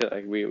fans. I feel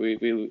like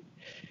we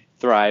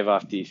thrive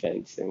off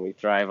defense and we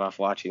thrive off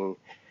watching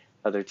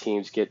other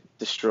teams get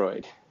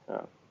destroyed,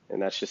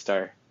 and that's just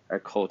our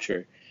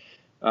culture.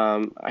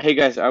 Hey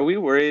guys, are we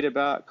worried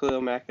about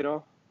Khalil Mack at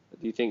all?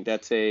 Do you think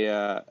that's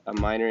a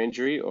minor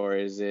injury or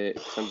is it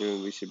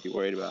something we should be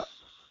worried about?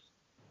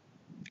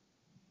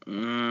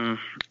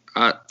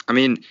 I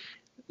mean,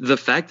 the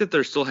fact that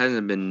there still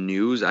hasn't been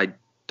news, I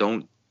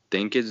don't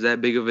think is that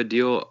big of a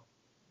deal.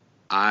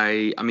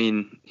 I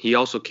mean, he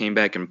also came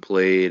back and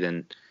played,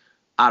 and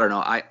I don't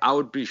know. I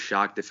would be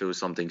shocked if it was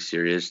something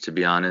serious, to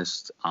be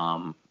honest.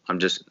 I'm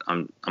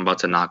about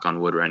to knock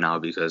on wood right now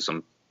because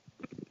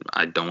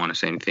I don't want to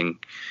say anything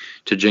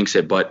to jinx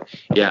it, but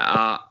yeah,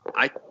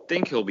 I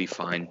think he'll be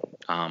fine.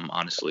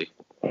 Honestly.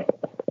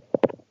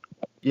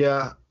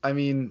 Yeah, I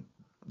mean,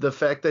 the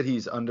fact that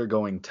he's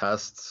undergoing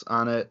tests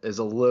on it is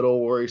a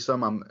little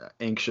worrisome. I'm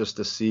anxious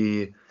to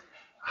see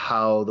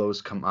how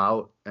those come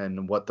out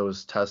and what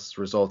those test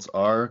results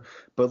are.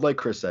 But like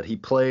Chris said, he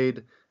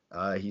played.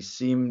 He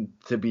seemed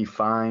to be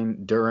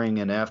fine during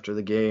and after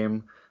the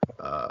game.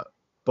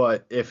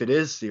 But if it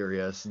is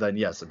serious, then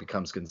yes, it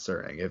becomes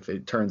concerning. If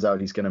it turns out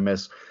he's going to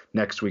miss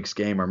next week's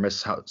game or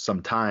miss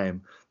some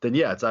time, then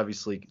yeah, it's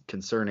obviously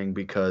concerning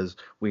because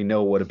we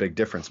know what a big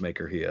difference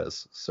maker he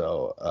is.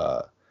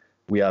 So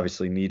we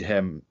obviously need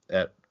him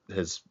at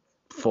his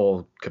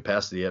full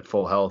capacity, at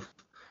full health,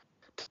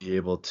 to be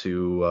able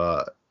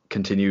to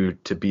continue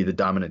to be the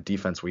dominant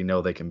defense we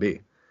know they can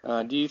be.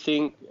 Do you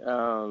think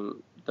the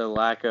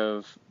lack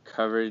of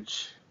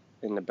coverage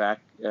in the back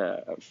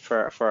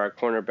for our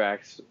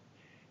cornerbacks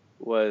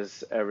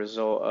was a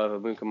result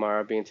of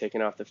Amukamara being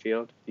taken off the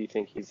field? Do you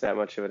think he's that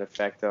much of an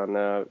effect on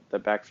the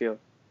backfield?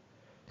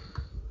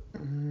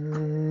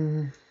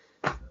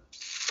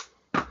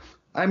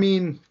 I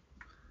mean,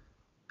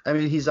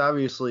 he's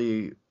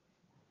obviously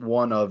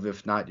one of,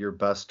 if not your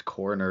best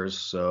corners.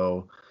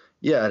 So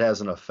yeah, it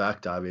has an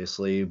effect,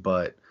 obviously,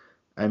 but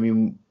I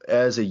mean,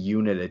 as a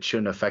unit, it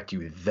shouldn't affect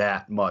you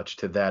that much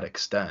to that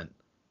extent.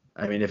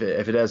 I mean, if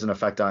it has an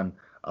effect on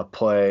a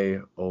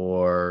play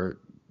or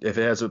if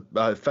it has an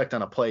effect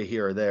on a play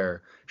here or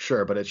there,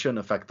 sure, but it shouldn't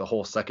affect the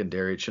whole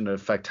secondary. It shouldn't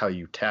affect how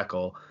you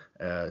tackle.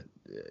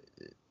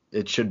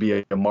 It should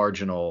be a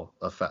marginal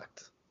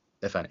effect,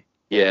 if any.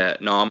 Yeah,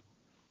 no,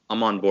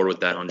 I'm on board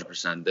with that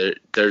 100%.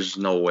 There's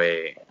no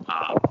way.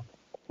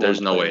 There's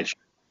no way it's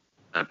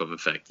type of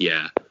effect.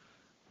 Yeah,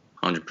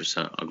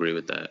 100% agree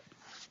with that.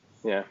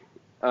 Yeah.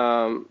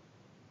 I'm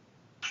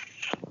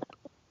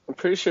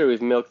pretty sure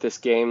we've milked this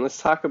game. Let's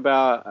talk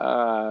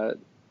about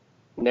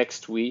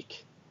next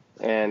week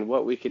and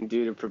what we can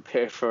do to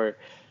prepare for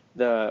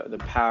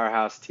the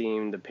powerhouse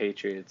team, the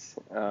Patriots.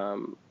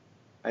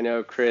 I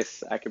know,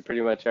 Chris, I can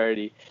pretty much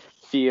already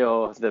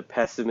feel the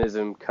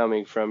pessimism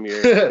coming from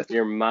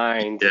your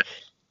mind.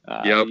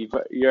 Yep.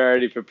 You're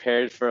already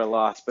prepared for a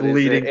loss. But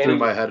bleeding through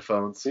my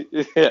headphones.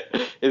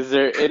 Is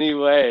there any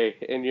way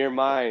in your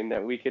mind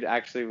that we could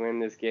actually win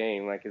this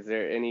game? Like, is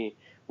there any?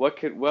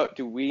 What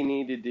do we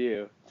need to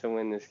do to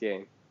win this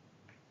game?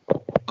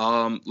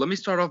 Let me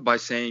start off by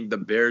saying the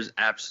Bears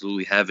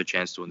absolutely have a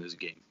chance to win this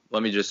game. I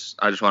just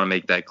want to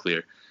make that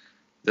clear.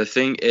 The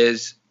thing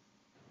is,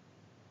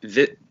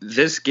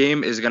 this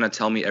game is going to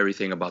tell me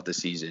everything about the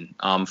season.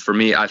 For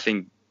me, I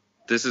think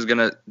this is going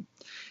to,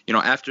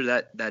 after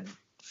that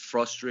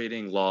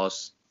frustrating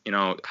loss,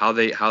 how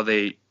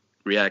they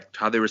react,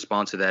 how they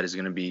respond to that is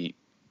going to be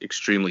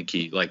extremely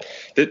key. Like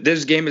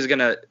this game is going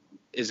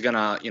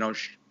to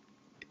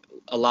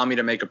allow me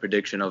to make a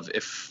prediction of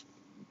if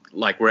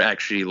we're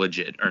actually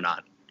legit or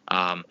not.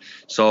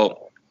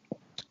 So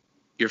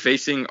you're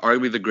facing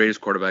arguably the greatest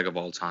quarterback of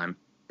all time,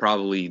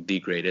 probably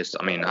the greatest.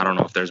 I mean, I don't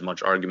know if there's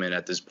much argument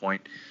at this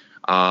point.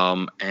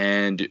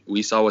 And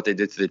we saw what they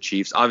did to the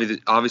Chiefs.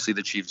 Obviously,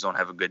 the Chiefs don't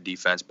have a good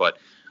defense, but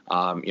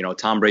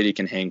Tom Brady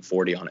can hang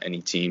 40 on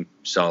any team.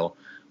 So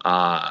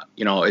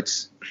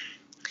it's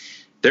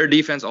their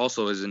defense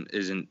also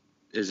isn't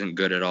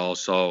good at all.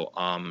 So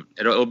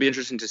it'll be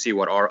interesting to see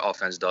what our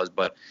offense does.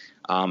 But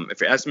if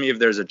you're asking me if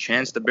there's a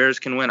chance the Bears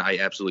can win, I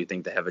absolutely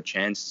think they have a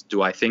chance.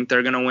 Do I think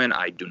they're gonna win?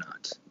 I do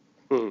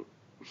not.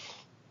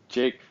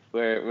 Jake,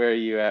 where are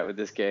you at with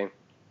this game?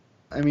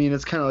 I mean,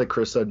 it's kind of like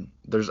Chris said.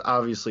 There's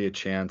obviously a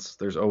chance.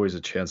 There's always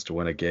a chance to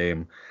win a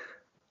game.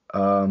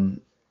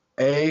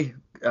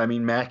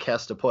 Mac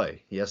has to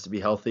play. He has to be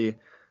healthy.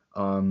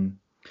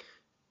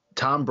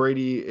 Tom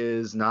Brady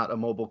is not a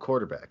mobile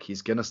quarterback.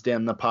 He's going to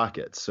stand in the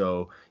pocket.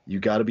 So you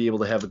got to be able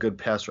to have a good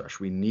pass rush.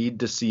 We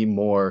need to see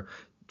more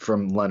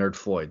from Leonard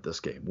Floyd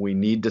this game. We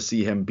need to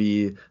see him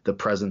be the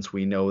presence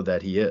we know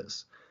that he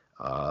is.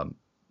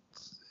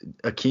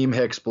 Akeem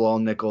Hicks, Bilal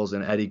Nichols,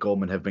 and Eddie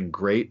Goldman have been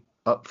great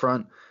up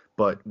front,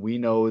 but we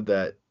know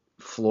that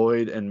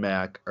Floyd and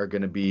Mac are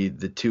going to be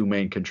the two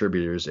main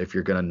contributors if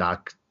you're going to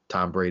knock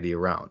Tom Brady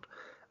around.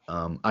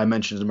 I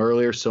mentioned him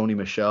earlier, Sony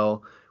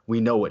Michel.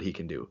 We know what he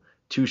can do.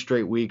 2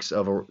 straight weeks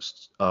of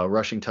a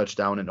rushing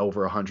touchdown and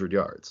over 100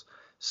 yards.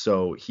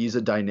 So he's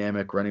a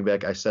dynamic running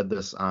back. I said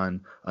this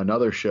on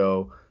another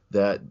show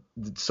that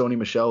Sony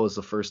Michel is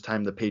the first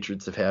time the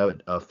Patriots have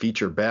had a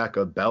feature back,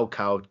 a bell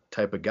cow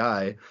type of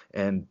guy,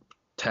 and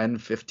 10,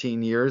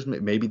 15 years,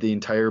 maybe the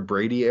entire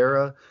Brady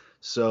era.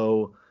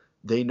 So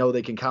they know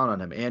they can count on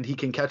him, and he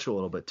can catch a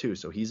little bit too.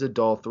 So he's a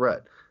dual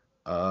threat.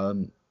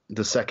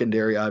 The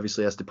secondary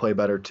obviously has to play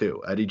better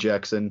too. Eddie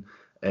Jackson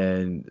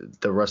and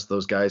the rest of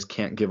those guys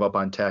can't give up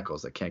on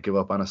tackles. They can't give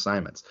up on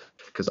assignments,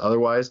 because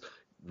otherwise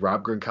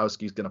Rob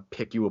Gronkowski's going to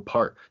pick you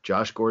apart.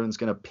 Josh Gordon's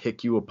going to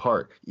pick you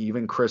apart.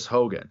 Even Chris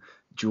Hogan,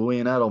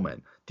 Julian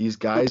Edelman. These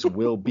guys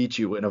will beat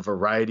you in a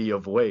variety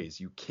of ways.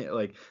 You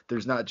can't,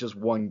 there's not just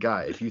one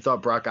guy. If you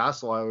thought Brock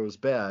Osweiler was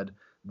bad,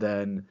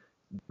 then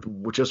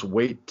just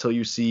wait till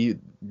you see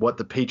what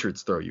the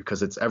Patriots throw you,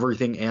 because it's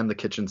everything and the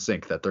kitchen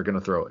sink that they're going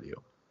to throw at you.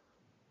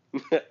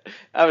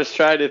 I was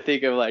trying to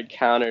think of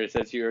counters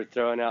as you were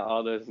throwing out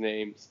all those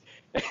names.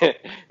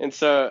 And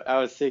so I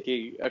was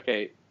thinking,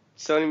 okay,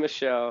 Sony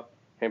Michel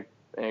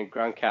and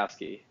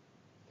Gronkowski.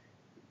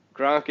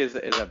 Gronk is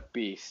a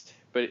beast,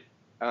 but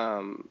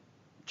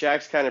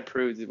Jack's kind of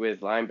proved with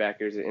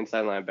linebackers and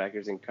inside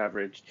linebackers in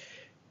coverage,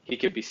 he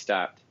could be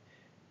stopped.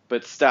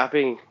 But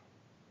stopping,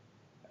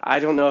 I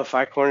don't know if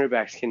our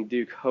cornerbacks can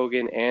do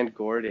Hogan and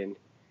Gordon.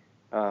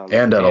 And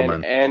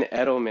Edelman. And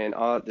Edelman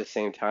all at the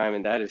same time,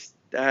 and that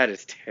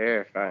is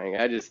terrifying.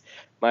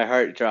 My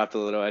heart dropped a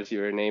little as you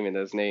were naming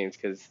those names,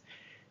 because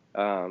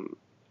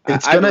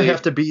it's gonna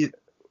have to be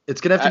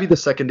the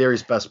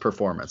secondary's best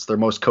performance, their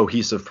most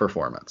cohesive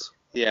performance.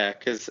 Yeah,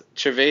 because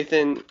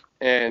Trevathan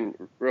and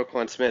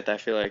Roquan Smith, I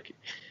feel like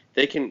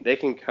they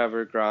can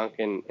cover Gronk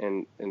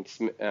and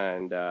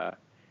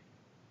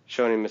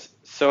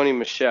Sony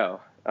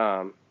Michel,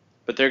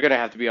 but they're gonna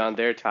have to be on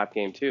their top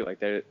game too.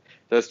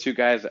 Those two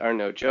guys are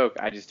no joke.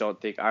 I just don't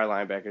think our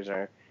linebackers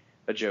are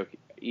a joke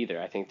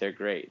either. I think they're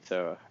great.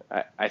 So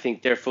I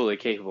think they're fully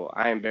capable.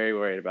 I am very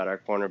worried about our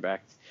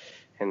cornerbacks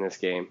in this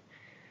game.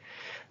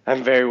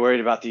 I'm very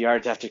worried about the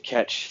yards after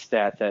catch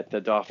stat that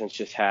the Dolphins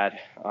just had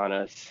on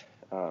us.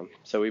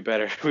 So we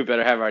better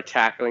have our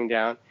tackling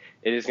down.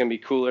 It is going to be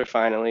cooler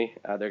finally.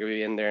 They're going to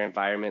be in their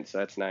environment, so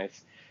that's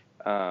nice.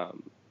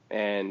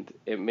 And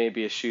it may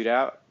be a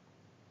shootout.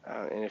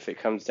 And if it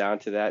comes down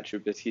to that,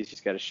 Trubisky's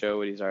just got to show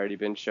what he's already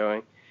been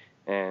showing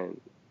and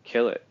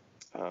kill it.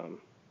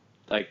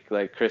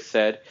 Like Chris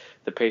said,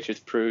 the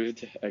Patriots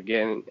proved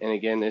again and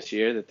again this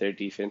year that their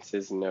defense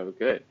is no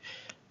good.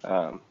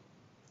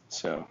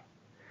 So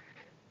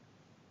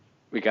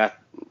we got.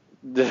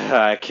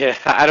 I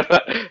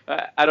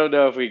don't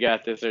know if we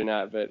got this or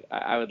not, but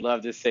I would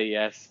love to say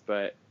yes,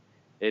 but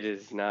it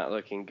is not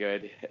looking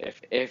good.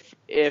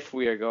 If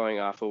we are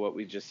going off of what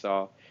we just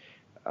saw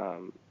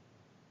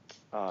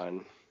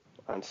on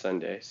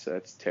Sunday, so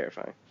that's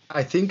terrifying.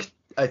 I think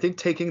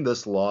taking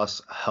this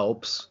loss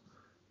helps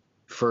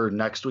for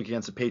next week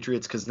against the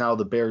Patriots, because now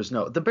the Bears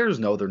know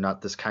they're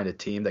not this kind of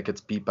team that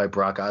gets beat by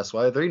Brock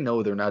Osweiler. They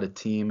know they're not a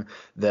team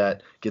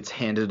that gets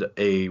handed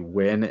a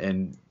win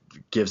and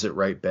gives it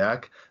right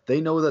back.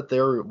 They know that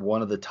they're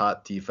one of the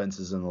top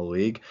defenses in the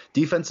league.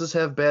 Defenses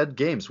have bad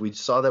games. We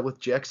saw that with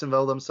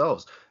Jacksonville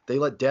themselves. They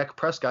let Dak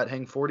Prescott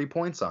hang 40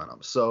 points on them.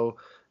 So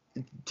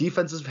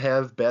defenses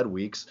have bad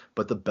weeks,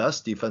 but the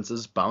best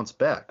defenses bounce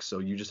back. So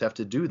you just have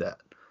to do that.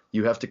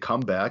 You have to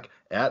come back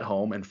at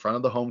home in front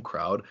of the home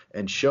crowd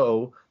and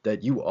show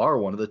that you are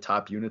one of the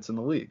top units in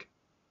the league.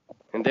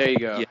 And there you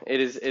go. Yeah.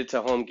 It's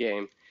a home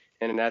game,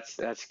 and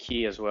that's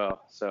key as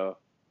well. So,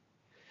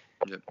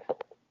 yep.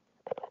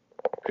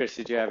 Chris,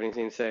 did you have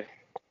anything to say?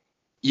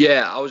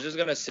 Yeah, I was just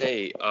gonna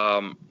say,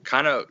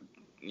 kind of,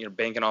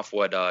 banking off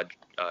what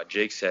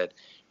Jake said.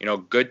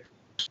 Good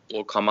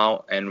will come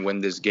out and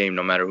win this game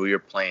no matter who you're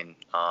playing.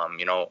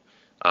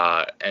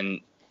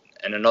 And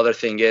And another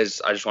thing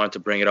is, I just wanted to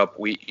bring it up.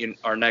 In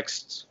our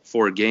next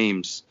 4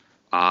 games,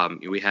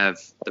 we have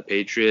the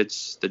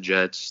Patriots, the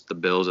Jets, the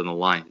Bills, and the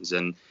Lions.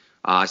 And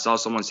I saw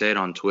someone say it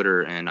on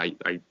Twitter, and I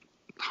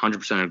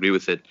 100% agree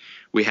with it.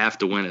 We have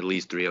to win at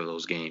least 3 of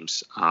those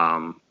games.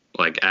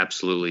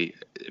 Absolutely,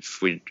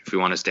 if we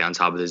want to stay on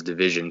top of this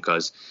division,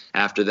 because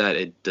after that,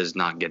 it does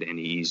not get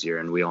any easier,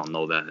 and we all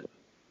know that.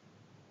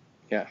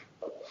 Yeah.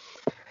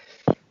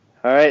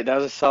 All right, that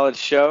was a solid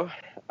show.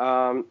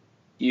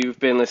 You've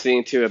been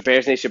listening to a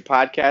Bears Nation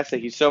podcast.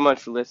 Thank you so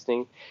much for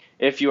listening.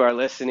 If you are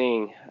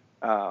listening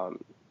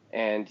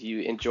and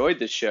you enjoyed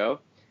the show,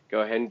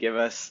 go ahead and give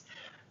us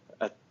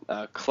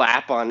a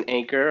clap on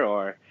Anchor,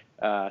 or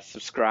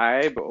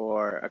subscribe,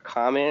 or a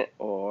comment,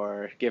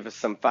 or give us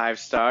some 5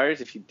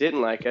 stars. If you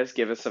didn't like us,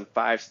 give us some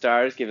 5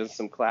 stars. Give us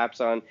some claps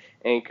on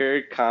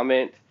Anchor.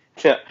 Comment.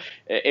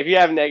 If you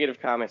have negative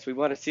comments, we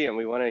want to see them.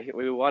 We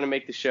want to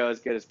make the show as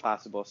good as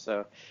possible.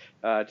 So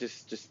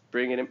just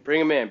bring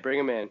them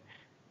in.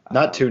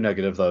 Not too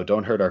negative though.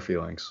 Don't hurt our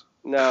feelings.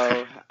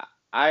 No,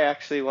 I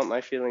actually want my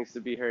feelings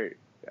to be hurt.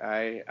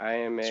 I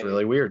am It's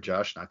really weird,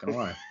 Josh. Not gonna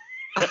lie.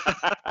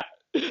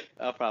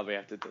 I'll probably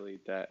have to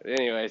delete that.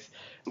 Anyways,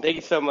 thank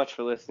you so much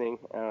for listening.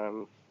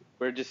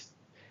 We're just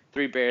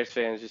 3 Bears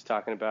fans just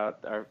talking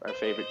about our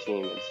favorite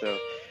team. And so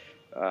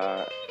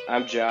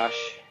I'm Josh.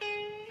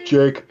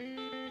 Jake.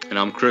 And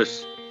I'm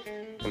Chris.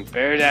 And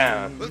bear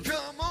down. Well,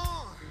 come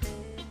on,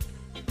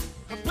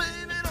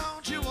 baby,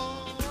 don't you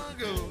wanna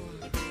go?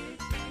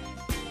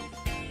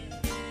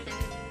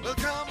 Well,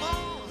 come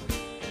on,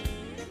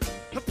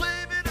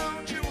 baby,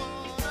 don't you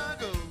wanna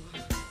go?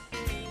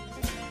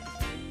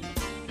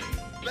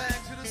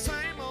 Back to the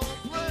same old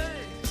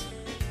place,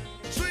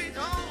 sweet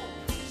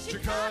home,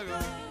 Chicago.